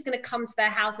 but nobody's going to come to their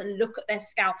house and look at their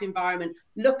scalp environment,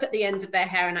 look at the ends of their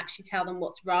hair and actually tell them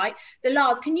what's right. So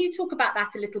Lars, can you talk about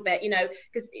that a little bit? You know,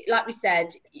 because like we said,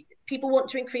 people want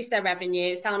to increase their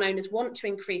revenue, salon owners want to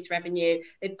increase revenue,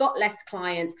 they've got less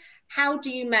clients. How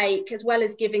do you make, as well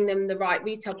as giving them the right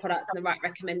retail products and the right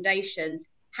recommendations,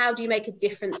 how do you make a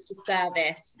difference to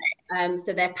service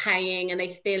so they're paying and they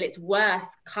feel it's worth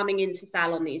coming into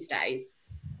salon these days?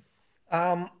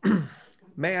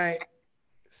 May I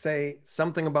say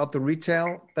something about the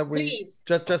retail that we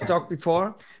just talked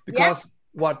before? Because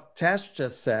what Tash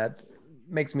just said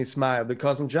makes me smile,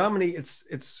 because in Germany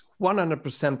it's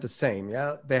 100% the same.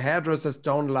 Yeah, the hairdressers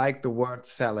don't like the word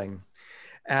selling.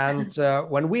 And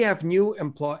when we have new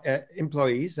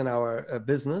employees in our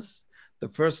business, the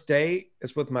first day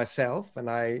is with myself, and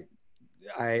I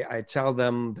tell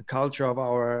them the culture of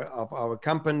our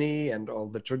company and all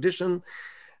the tradition.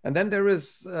 And then there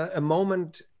is a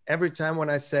moment every time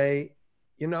when I say,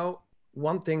 you know,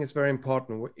 one thing is very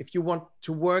important. If you want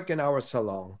to work in our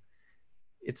salon,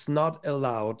 it's not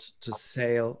allowed to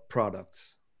sell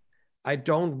products. I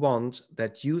don't want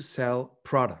that you sell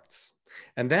products.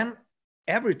 And then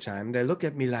every time they look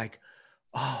at me like,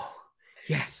 oh,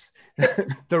 yes,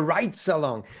 the right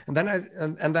salon. And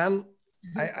then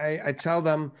I tell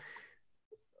them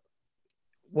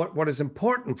what is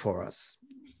important for us,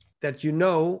 that, you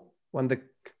know,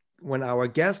 when our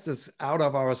guest is out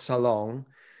of our salon,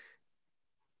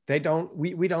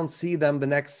 we don't see them the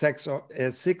next 6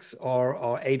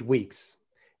 or 8 weeks.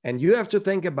 And you have to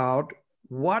think about,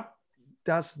 what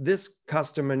does this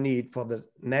customer need for the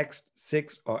next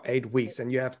 6 or 8 weeks?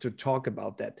 And you have to talk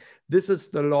about that. This is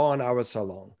the law in our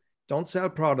salon. Don't sell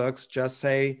products, just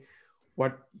say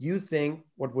what you think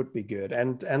what would be good.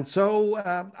 And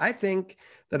so I think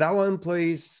that our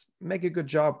employees make a good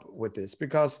job with this,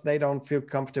 because they don't feel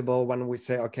comfortable when we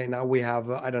say, okay, now we have,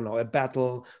 I don't know, a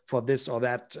battle for this or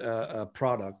that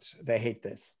product. They hate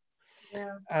this.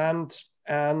 Yeah. And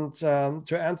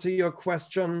to answer your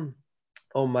question,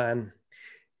 oh man,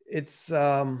 it's,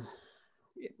 as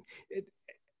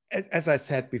I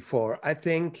said before, I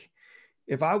think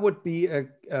if I would be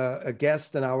a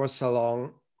guest in our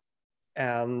salon,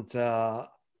 and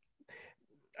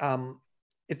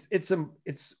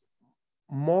it's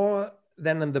more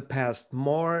than in the past,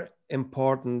 more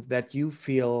important that you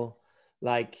feel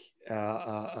like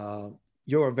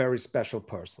you're a very special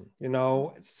person. You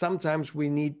know, sometimes we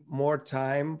need more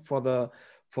time for the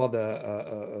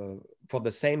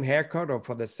same haircut or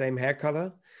for the same hair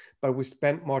color, but we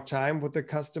spend more time with the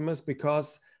customers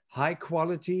because high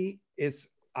quality is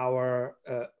our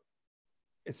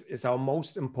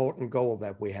most important goal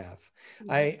that we have.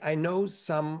 I know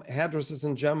some hairdressers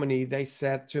in Germany, they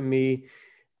said to me,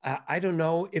 I don't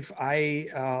know if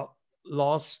I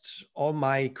lost all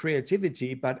my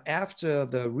creativity, but after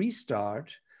the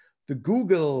restart, the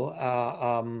Google,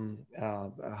 how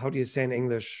do you say in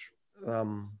English?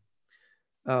 You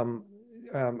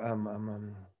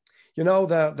know,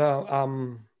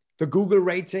 the Google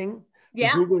rating, the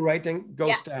Google rating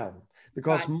goes down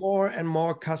because more and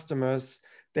more customers,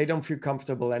 they don't feel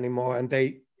comfortable anymore and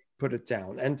they put it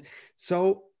down. And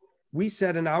so we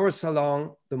said in our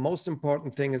salon, the most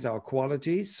important thing is our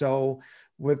quality. So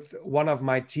with one of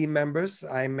my team members,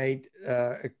 I made,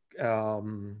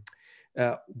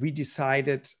 we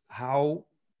decided how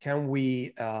can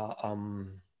we, how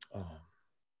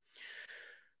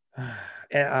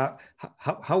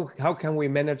can we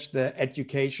manage the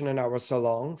education in our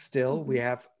salon still? We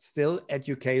have still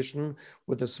education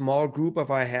with a small group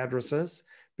of our hairdressers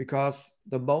because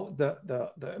the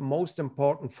most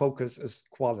important focus is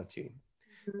quality.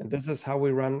 And this is how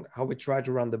we try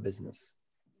to run the business.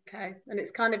 Okay, and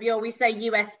it's kind of we say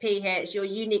USP here, it's your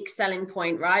unique selling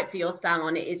point, right, for your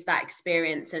salon. It is that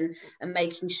experience and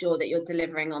making sure that you're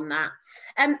delivering on that.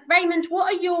 Raymond,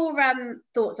 what are your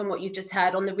thoughts on what you've just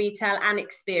heard on the retail and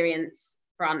experience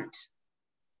front?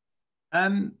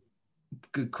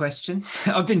 Good question.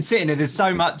 I've been sitting here, there's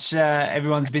so much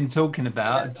everyone's been talking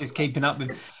about, just keeping up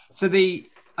with. So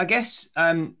I guess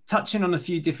touching on a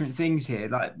few different things here,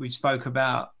 like we spoke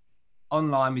about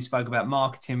online, we spoke about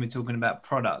marketing, we're talking about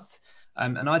product.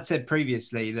 And I'd said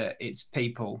previously that it's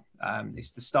people,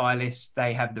 it's the stylists,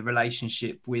 they have the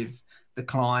relationship with the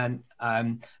client.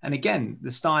 And again,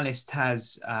 the stylist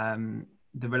has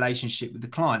the relationship with the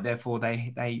client, therefore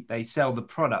they sell the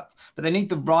product, but they need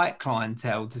the right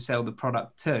clientele to sell the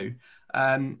product to.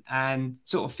 And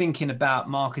sort of thinking about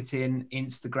marketing,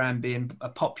 Instagram being a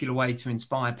popular way to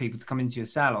inspire people to come into your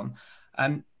salon.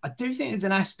 I do think there's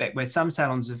an aspect where some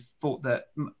salons have thought that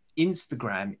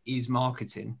Instagram is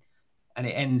marketing and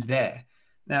it ends there.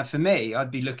 Now, for me, I'd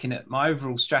be looking at my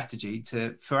overall strategy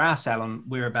for our salon,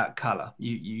 we're about color.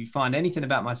 You find anything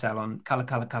about my salon, color,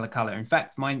 color, color, color. In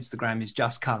fact, my Instagram is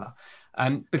just color.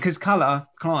 Because color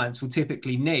clients will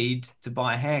typically need to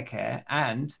buy hair care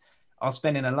and are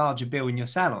spending a larger bill in your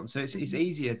salon. So it's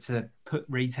easier to put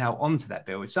retail onto that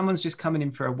bill. If someone's just coming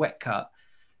in for a wet cut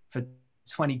for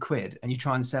 20 quid and you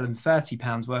try and sell them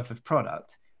 £30 worth of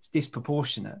product, it's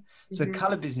disproportionate. So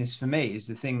color business for me is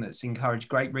the thing that's encouraged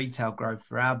great retail growth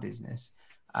for our business.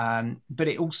 But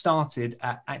it all started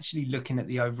at actually looking at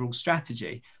the overall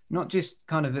strategy, not just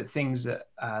kind of at things that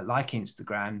like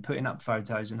Instagram, putting up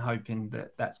photos and hoping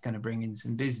that that's going to bring in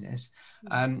some business.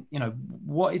 You know,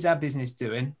 what is our business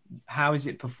doing? How is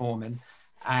it performing?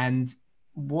 And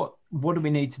what do we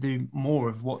need to do more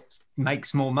of what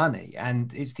makes more money?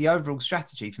 And it's the overall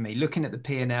strategy for me, looking at the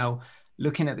P&L,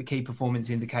 looking at the key performance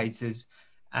indicators.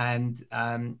 And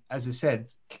as I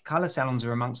said, color salons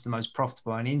are amongst the most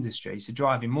profitable in industry. So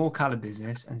driving more color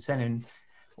business and selling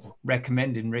or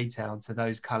recommending retail to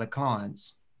those color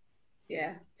clients.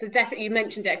 Yeah. So definitely, you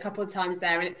mentioned it a couple of times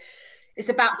there, and it's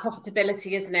about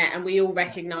profitability, isn't it? And we all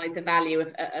recognize the value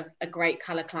of a great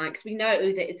color client, because we know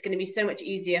that it's going to be so much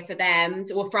easier for them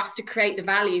or for us to create the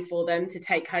value for them to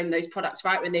take home those products,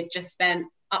 right, when they've just spent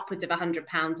upwards of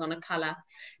 £100 on a colour.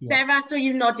 Yeah. Sarah, I saw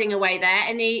you nodding away there.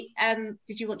 Any,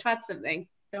 did you want to add something?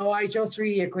 No, I just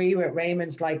really agree with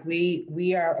Raymond. Like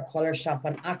we are a colour shop,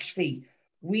 and actually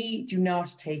we do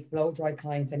not take blow dry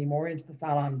clients anymore into the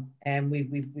salon. And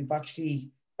we've actually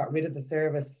got rid of the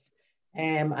service.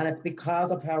 And it's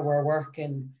because of how we're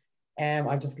working.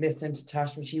 I just listened to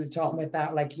Tash when she was talking about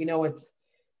that. Like, you know,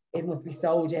 it must be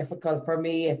so difficult for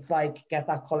me. It's like, get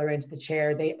that colour into the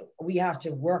chair. We have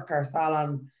to work our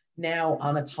salon now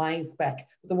on a time spec.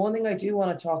 But the one thing I do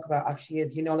want to talk about actually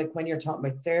is, you know, like when you're talking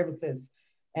about services,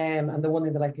 and the one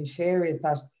thing that I can share is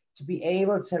that to be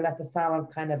able to let the salons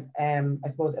kind of, I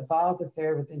suppose, evolve the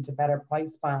service into better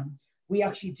price span, we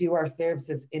actually do our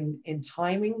services in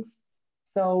timings.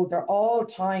 So they're all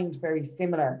timed very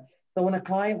similar. So when a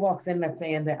client walks in, let's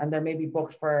say, and they're maybe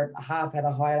booked for a half head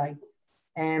of highlights,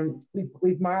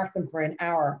 we've marked them for an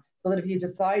hour, so that if you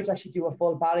decide to actually do a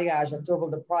full balayage at double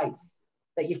the price,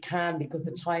 that you can, because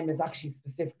the time is actually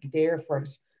specifically there for it.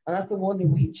 And that's the one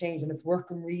thing we've changed, and it's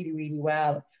working really, really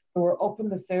well. So we're upping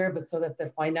the service so that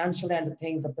the financial end of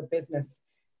things of the business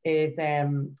is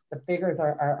the figures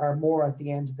are more at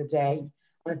the end of the day.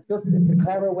 And it's a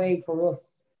clever way for us,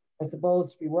 I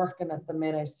suppose, to be working at the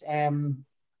minute.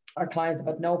 Our clients have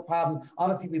had no problem.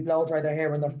 Obviously, we blow dry their hair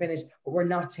when they're finished, but we're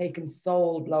not taking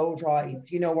sole blow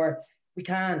dries. You know, we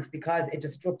can't, because it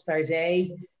disrupts our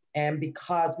day, and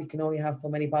because we can only have so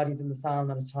many bodies in the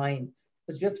salon at a time.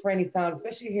 But just for any salon,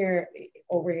 especially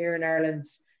over here in Ireland,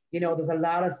 you know, there's a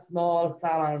lot of small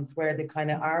salons where they kind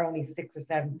of are only 6 or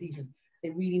 7 seaters.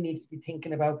 They really need to be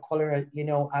thinking about colour, you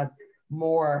know, as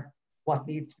more what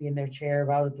needs to be in their chair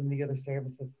rather than the other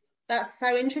services. That's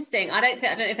so interesting. I don't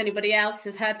know if anybody else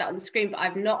has heard that on the screen, but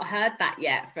I've not heard that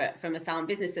yet from a salon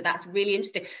business. So that's really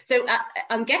interesting. So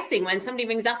I'm guessing when somebody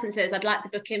rings up and says, I'd like to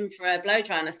book in for a blow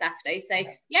dry on a Saturday,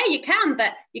 say, yeah, you can,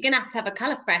 but you're going to have a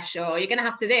colour fresh, or you're going to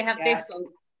have to this on.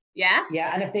 Yeah.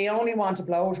 Yeah. And if they only want to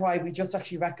blow dry, we just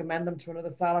actually recommend them to another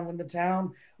salon in the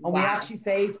town. And we actually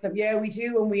say to them, yeah, we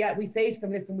do. And we say to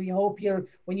them, listen, we hope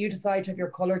when you decide to have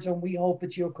your colour done, we hope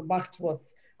that you'll come back to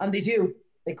us. And they do.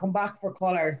 They come back for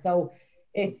colour. So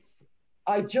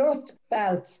I just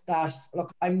felt that,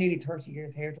 look, I'm nearly 30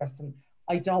 years hairdressing.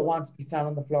 I don't want to be standing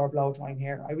on the floor blow drying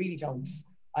hair. I really don't.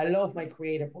 I love my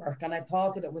creative work. And I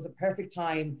thought that it was a perfect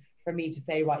time for me to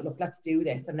say, right, look, let's do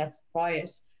this and let's try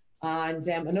it. And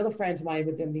another friend of mine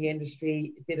within the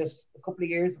industry did it a couple of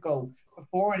years ago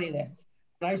before any of this.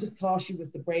 And I just thought she was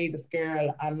the bravest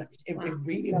girl, and it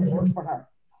really has worked for her.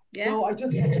 Yeah. So I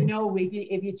just said, you know,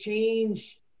 if you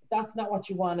change, that's not what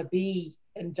you want to be,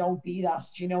 and don't be that.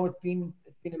 You know, it's been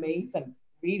amazing.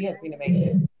 It really has been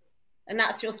amazing. And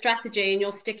that's your strategy, and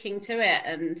you're sticking to it.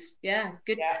 And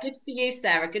good for you,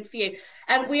 Sarah. Good for you.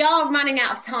 And we are running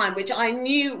out of time, which I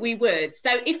knew we would.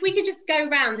 So if we could just go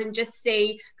around and just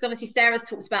see, because obviously Sarah's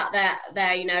talked about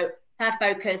their, you know, her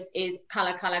focus is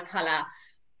colour.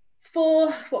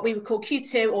 For what we would call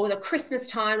Q2 or the Christmas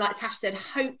time, like Tash said,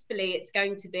 hopefully it's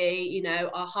going to be, you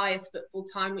know, our highest footfall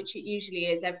time, which it usually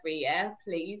is every year,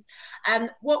 please.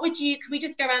 Can we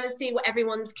just go around and see what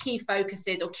everyone's key focus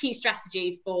is or key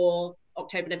strategy for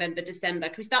October, November, December?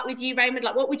 Can we start with you, Raymond?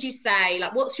 Like, what would you say,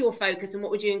 like, what's your focus, and what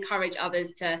would you encourage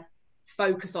others to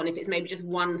focus on if it's maybe just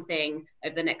one thing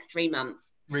over the next 3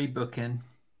 months? Rebooking.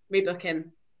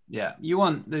 Yeah,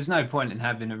 there's no point in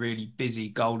having a really busy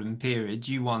golden period.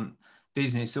 You want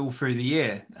business all through the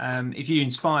year. If you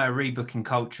inspire rebooking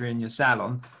culture in your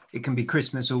salon, it can be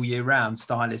Christmas all year round,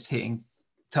 stylists hitting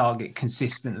target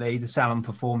consistently, the salon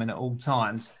performing at all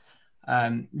times.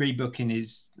 Rebooking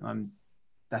is,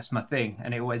 that's my thing,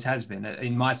 and it always has been.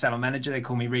 In my salon manager, they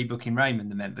call me Rebooking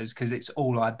Raymond, the members, because it's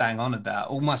all I bang on about.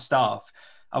 All my staff,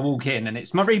 I walk in and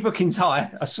it's my rebooking tie,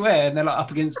 I swear, and they're like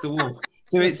up against the wall.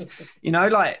 So it's, you know,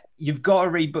 like, you've got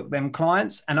to rebook them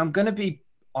clients. And I'm going to be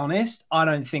honest, I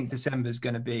don't think December is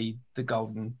going to be the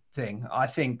golden thing. I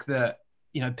think that,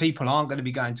 you know, people aren't going to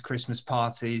be going to Christmas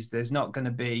parties. There's not going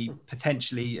to be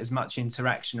potentially as much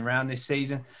interaction around this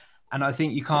season. And I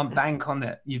think you can't bank on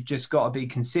it. You've just got to be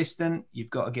consistent.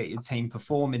 You've got to get your team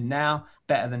performing now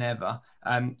better than ever.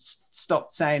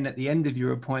 Stop saying at the end of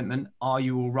your appointment, are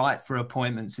you all right for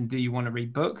appointments and do you want to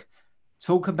rebook?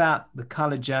 Talk about the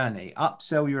colour journey,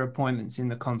 upsell your appointments in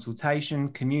the consultation,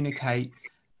 communicate,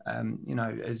 you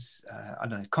know, as, I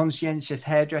don't know, conscientious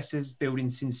hairdressers, building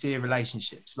sincere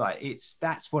relationships. Like,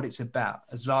 that's what it's about.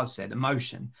 As Lars said,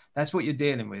 emotion, that's what you're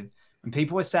dealing with. When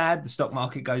people are sad, the stock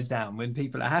market goes down. When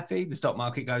people are happy, the stock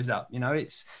market goes up. You know,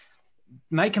 it's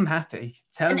make them happy,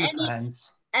 tell them the plans.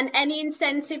 And any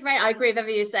incentive, right? I agree with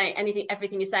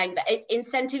everything you're saying, but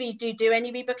incentive, you do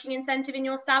any rebooking incentive in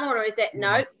your salon, or is it,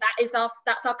 no,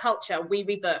 that's our culture, we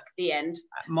rebook, the end?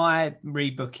 My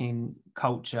rebooking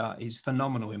culture is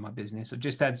phenomenal in my business. I've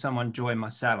just had someone join my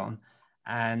salon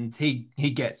and he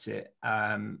gets it.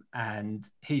 And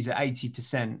he's at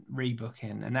 80%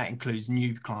 rebooking, and that includes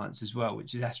new clients as well,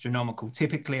 which is astronomical.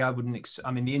 Typically,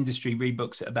 the industry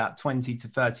rebooks at about 20 to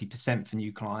 30% for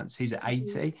new clients. He's at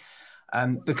 80.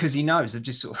 Because he knows, I've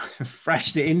just sort of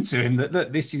thrashed it into him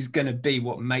that this is going to be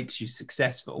what makes you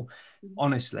successful.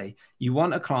 Honestly, you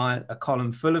want a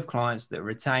column full of clients that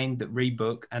retain, that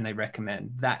rebook, and they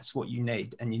recommend. That's what you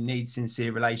need. And you need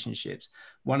sincere relationships.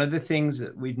 One of the things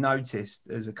that we've noticed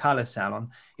as a color salon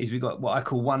is we've got what I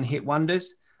call one-hit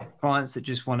wonders, clients that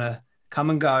just want to come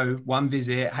and go, one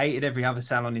visit, hated every other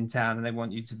salon in town, and they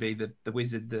want you to be the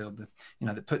wizard,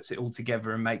 that puts it all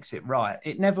together and makes it right.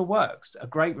 It never works. A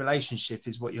great relationship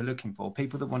is what you're looking for.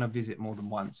 People that want to visit more than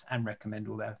once and recommend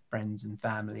all their friends and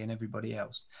family and everybody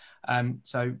else.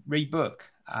 So rebook.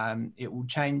 It will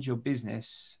change your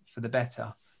business for the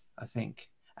better, I think.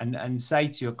 And say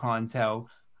to your clientele,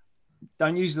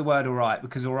 don't use the word all right,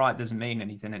 because all right doesn't mean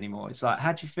anything anymore. It's like,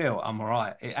 how do you feel? I'm all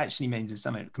right. It actually means there's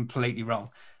something completely wrong.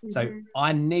 So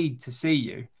I need to see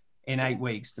you in 8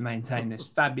 weeks to maintain this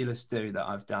fabulous do that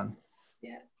I've done.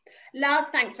 Yeah. Lars,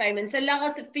 thanks, Raymond. So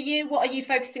Lars, for you, what are you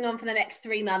focusing on for the next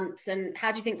 3 months, and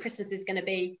how do you think Christmas is going to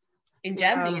be in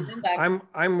Germany, in Nuremberg?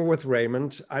 I'm with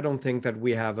Raymond. I don't think that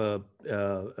we have a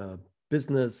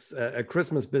business, a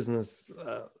Christmas business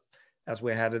as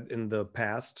we had it in the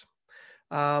past.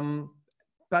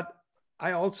 But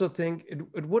I also think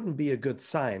it wouldn't be a good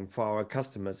sign for our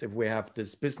customers if we have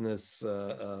this business,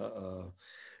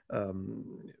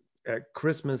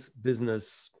 Christmas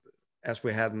business as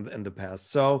we had in the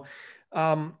past. So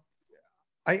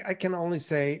I can only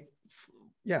say,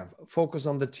 yeah, focus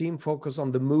on the team, focus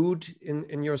on the mood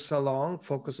in your salon,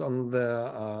 focus on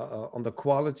the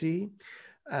quality,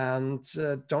 and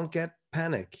don't get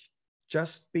panic.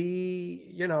 Just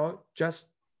be, you know, just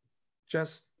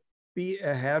be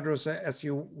a hairdresser as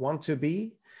you want to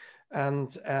be,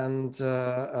 and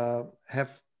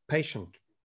have patience.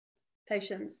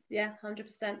 Patience, yeah,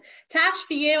 100%. Tash,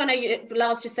 for you, I know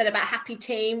Lars just said about happy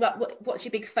team. What's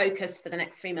your big focus for the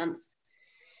next 3 months?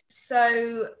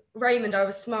 So Raymond, I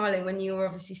was smiling when you were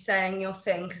obviously saying your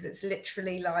thing, because it's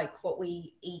literally like what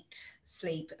we eat,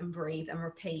 sleep and breathe and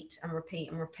repeat and repeat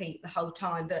and repeat the whole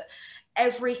time. But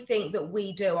everything that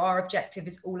we do, our objective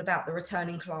is all about the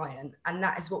returning client, and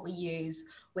that is what we use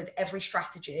with every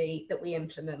strategy that we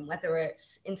implement, whether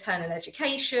it's internal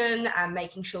education and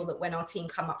making sure that when our team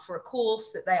come up for a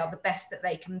course that they are the best that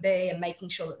they can be, and making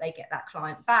sure that they get that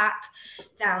client back,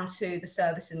 down to the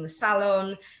service in the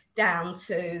salon, down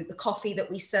to the coffee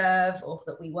that we serve, or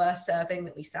that we were serving,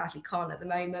 that we sadly can't at the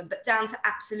moment, but down to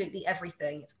absolutely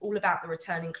everything. It's all about the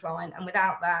returning client, and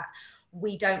without that,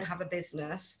 we don't have a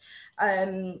business.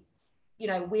 You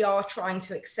know, we are trying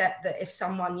to accept that if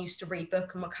someone used to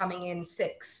rebook and were coming in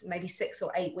maybe 6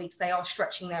 or 8 weeks, they are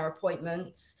stretching their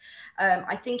appointments.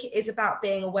 I think it is about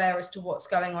being aware as to what's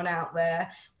going on out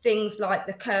there. Things like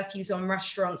the curfews on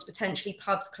restaurants, potentially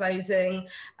pubs closing.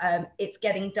 It's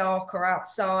getting darker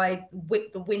outside.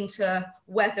 The winter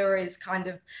weather is kind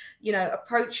of, you know,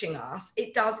 approaching us.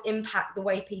 It does impact the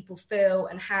way people feel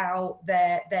and how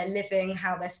they're living,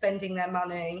 how they're spending their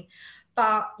money.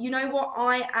 But you know what,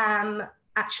 I am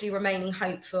actually remaining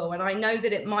hopeful, and I know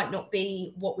that it might not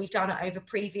be what we've done over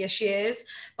previous years,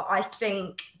 but I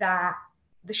think that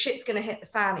the shit's going to hit the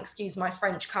fan, excuse my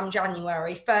French, come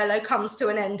January. Furlough comes to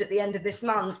an end at the end of this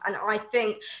month, and I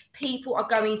think people are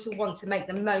going to want to make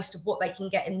the most of what they can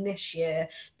get in this year,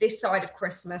 this side of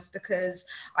Christmas, because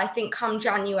I think come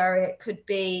January it could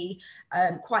be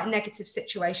quite a negative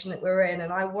situation that we're in,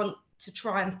 and I want to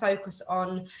try and focus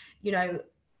on, you know,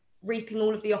 reaping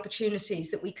all of the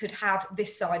opportunities that we could have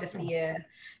this side of the year.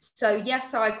 So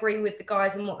yes, I agree with the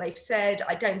guys and what they've said.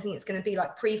 I don't think it's going to be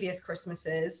like previous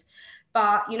Christmases.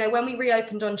 But, you know, when we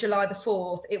reopened on July the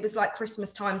 4th, it was like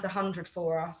Christmas times 100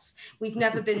 for us. We've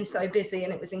never been so busy,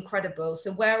 and it was incredible.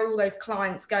 So where are all those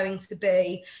clients going to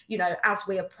be, you know, as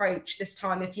we approach this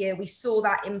time of year? We saw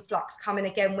that influx coming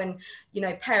again when, you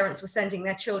know, parents were sending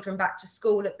their children back to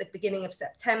school at the beginning of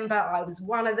September. I was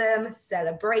one of them,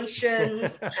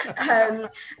 celebrations. And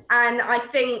I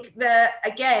think that,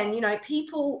 again, you know,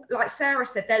 people, like Sarah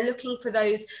said, they're looking for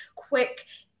those quick,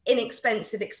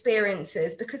 inexpensive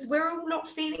experiences, because we're all not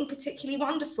feeling particularly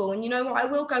wonderful. And you know what, I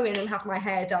will go in and have my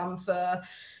hair done for,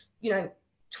 you know,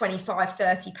 25,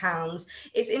 30 pounds.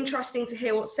 It's interesting to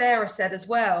hear what Sarah said as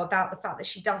well about the fact that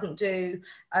she doesn't do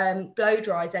blow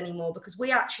dries anymore, because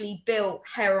we actually built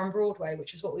Hair on Broadway,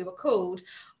 which is what we were called,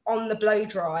 on the blow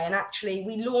dry. And actually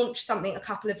we launched something a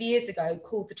couple of years ago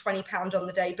called the £20 on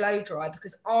the day blow dry,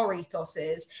 because our ethos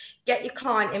is get your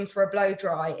client in for a blow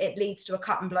dry. It leads to a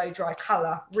cut and blow dry,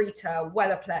 colour, retail,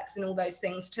 Wellaplex and all those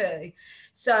things too.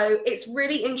 So it's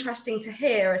really interesting to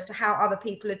hear as to how other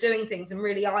people are doing things, and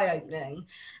really eye-opening.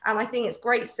 And I think it's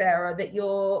great, Sarah, that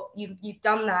you've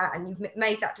done that and you've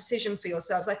made that decision for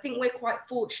yourselves. I think we're quite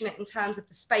fortunate in terms of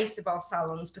the space of our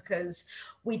salons, because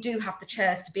we do have the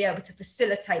chairs to be able to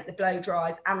facilitate the blow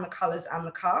dries and the colours and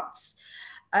the cuts.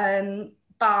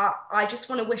 But I just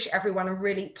want to wish everyone a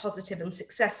really positive and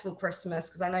successful Christmas,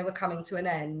 because I know we're coming to an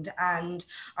end, and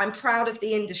I'm proud of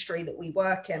the industry that we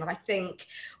work in. I think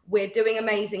we're doing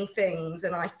amazing things,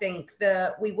 and I think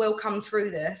that we will come through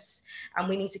this, and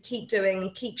we need to keep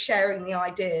sharing the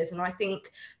ideas. And I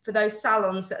think for those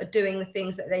salons that are doing the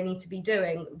things that they need to be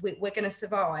doing, we're going to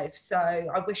survive. So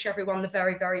I wish everyone the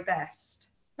very, very best.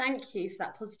 Thank you for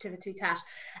that positivity, Tash.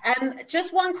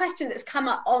 Just one question that's come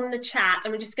up on the chat,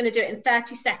 and we're just going to do it in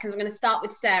 30 seconds. I'm going to start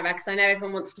with Sarah, because I know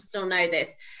everyone wants to still know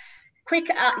this. Quick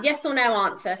yes or no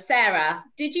answer. Sarah,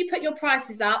 did you put your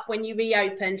prices up when you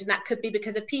reopened, and that could be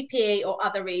because of PPE or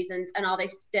other reasons, and are they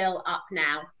still up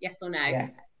now? Yes or no?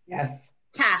 Yes. Yes.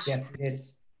 Tash? Yes, we did.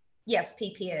 Yes,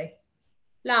 PPE.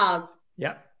 Lars?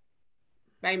 Yeah.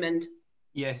 Raymond?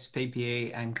 Yes,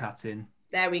 PPE and cutting.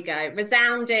 There we go.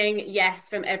 Resounding yes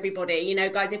from everybody. You know,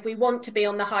 guys, if we want to be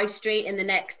on the high street in the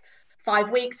next 5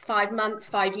 weeks, 5 months,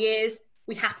 5 years,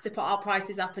 we have to put our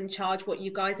prices up and charge what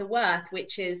you guys are worth,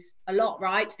 which is a lot,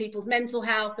 right? People's mental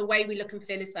health, the way we look and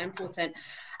feel is so important.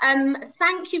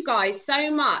 Thank you guys so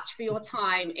much for your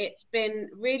time. It's been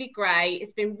really great.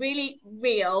 It's been really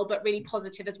real, but really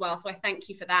positive as well. So I thank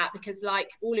you for that, because like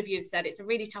all of you have said, it's a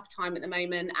really tough time at the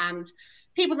moment, and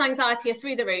people's anxiety are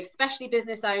through the roof, especially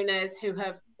business owners who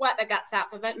have worked their guts out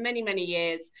for many, many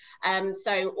years.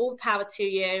 So all power to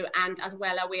you. And as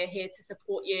Wella, we are here to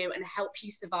support you and help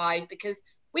you survive, because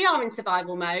we are in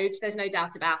survival mode. There's no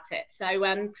doubt about it. So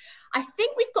I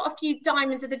think we've got a few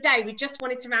diamonds of the day. We just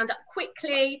wanted to round up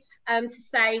quickly to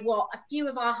say what a few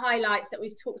of our highlights that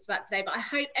we've talked about today. But I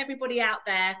hope everybody out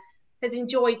there has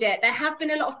enjoyed it. There have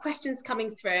been a lot of questions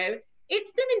coming through.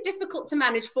 It's been difficult to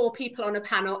manage 4 people on a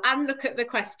panel and look at the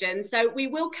questions. So we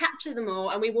will capture them all,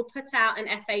 and we will put out an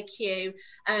FAQ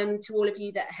to all of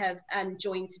you that have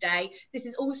joined today. This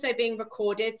is also being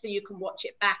recorded, so you can watch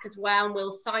it back as well. And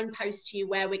we'll signpost to you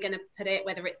where we're going to put it,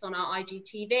 whether it's on our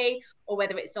IGTV or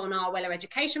whether it's on our Wella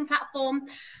Education platform.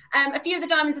 A few of the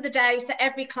diamonds of the day. So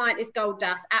every client is gold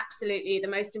dust. Absolutely. The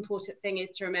most important thing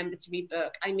is to remember to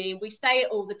rebook. I mean, we say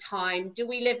it all the time. Do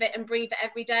we live it and breathe it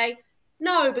every day?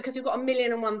 No, because we've got a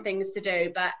million and one things to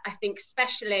do. But I think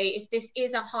especially if this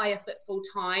is a higher footfall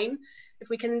time, if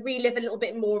we can relive a little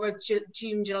bit more of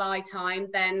June, July time,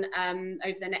 then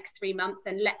over the next 3 months,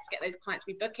 then let's get those clients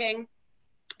rebooking.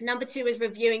 Number 2 is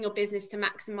reviewing your business to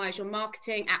maximize your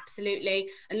marketing.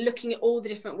 Absolutely. And looking at all the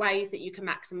different ways that you can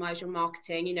maximize your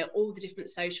marketing, you know, all the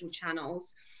different social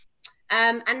channels.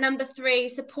 And number 3,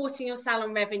 supporting your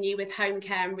salon revenue with home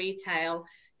care and retail.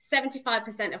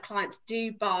 75% of clients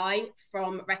do buy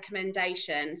from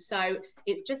recommendation. So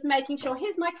it's just making sure.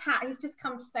 Here's my cat who's just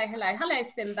come to say hello. Hello,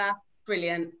 Simba.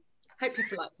 Brilliant. Hope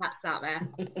people like cats out there.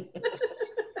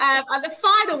 And the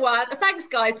final one, thanks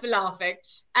guys for laughing.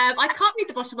 I can't read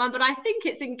the bottom one, but I think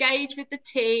it's engage with the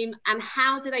team and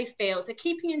how do they feel. So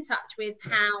keeping in touch with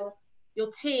how your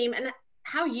team and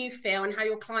how you feel and how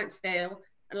your clients feel.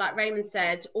 And like Raymond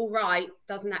said, all right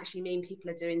doesn't actually mean people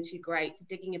are doing too great. So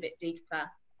digging a bit deeper.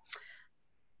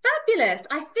 Fabulous.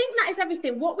 I think that is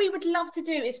everything. What we would love to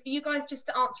do is for you guys just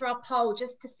to answer our poll,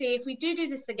 just to see if we do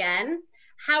this again,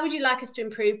 how would you like us to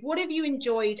improve? What have you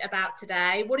enjoyed about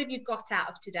today? What have you got out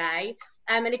of today?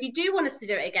 And if you do want us to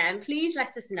do it again, please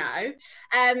let us know.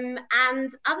 And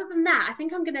other than that, I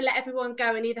think I'm going to let everyone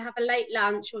go and either have a late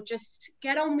lunch or just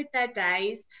get on with their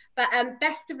days. But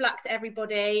best of luck to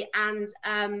everybody, and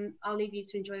I'll leave you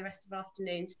to enjoy the rest of the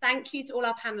afternoon. So thank you to all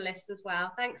our panelists as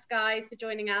well. Thanks, guys, for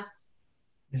joining us.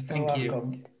 You're so Thank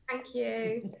welcome. you. Thank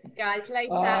you. Guys,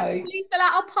 later. Bye. Please fill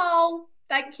out our poll.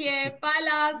 Thank you. Bye,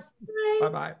 Lars.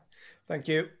 Bye-bye. Thank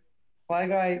you. Bye,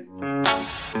 guys. We're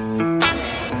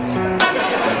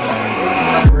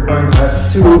going to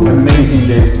have 2 amazing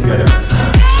days together.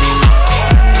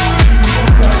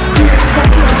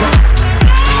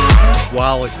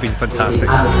 Wow, it's been fantastic.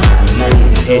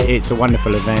 It's a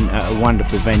wonderful event at a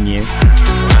wonderful venue.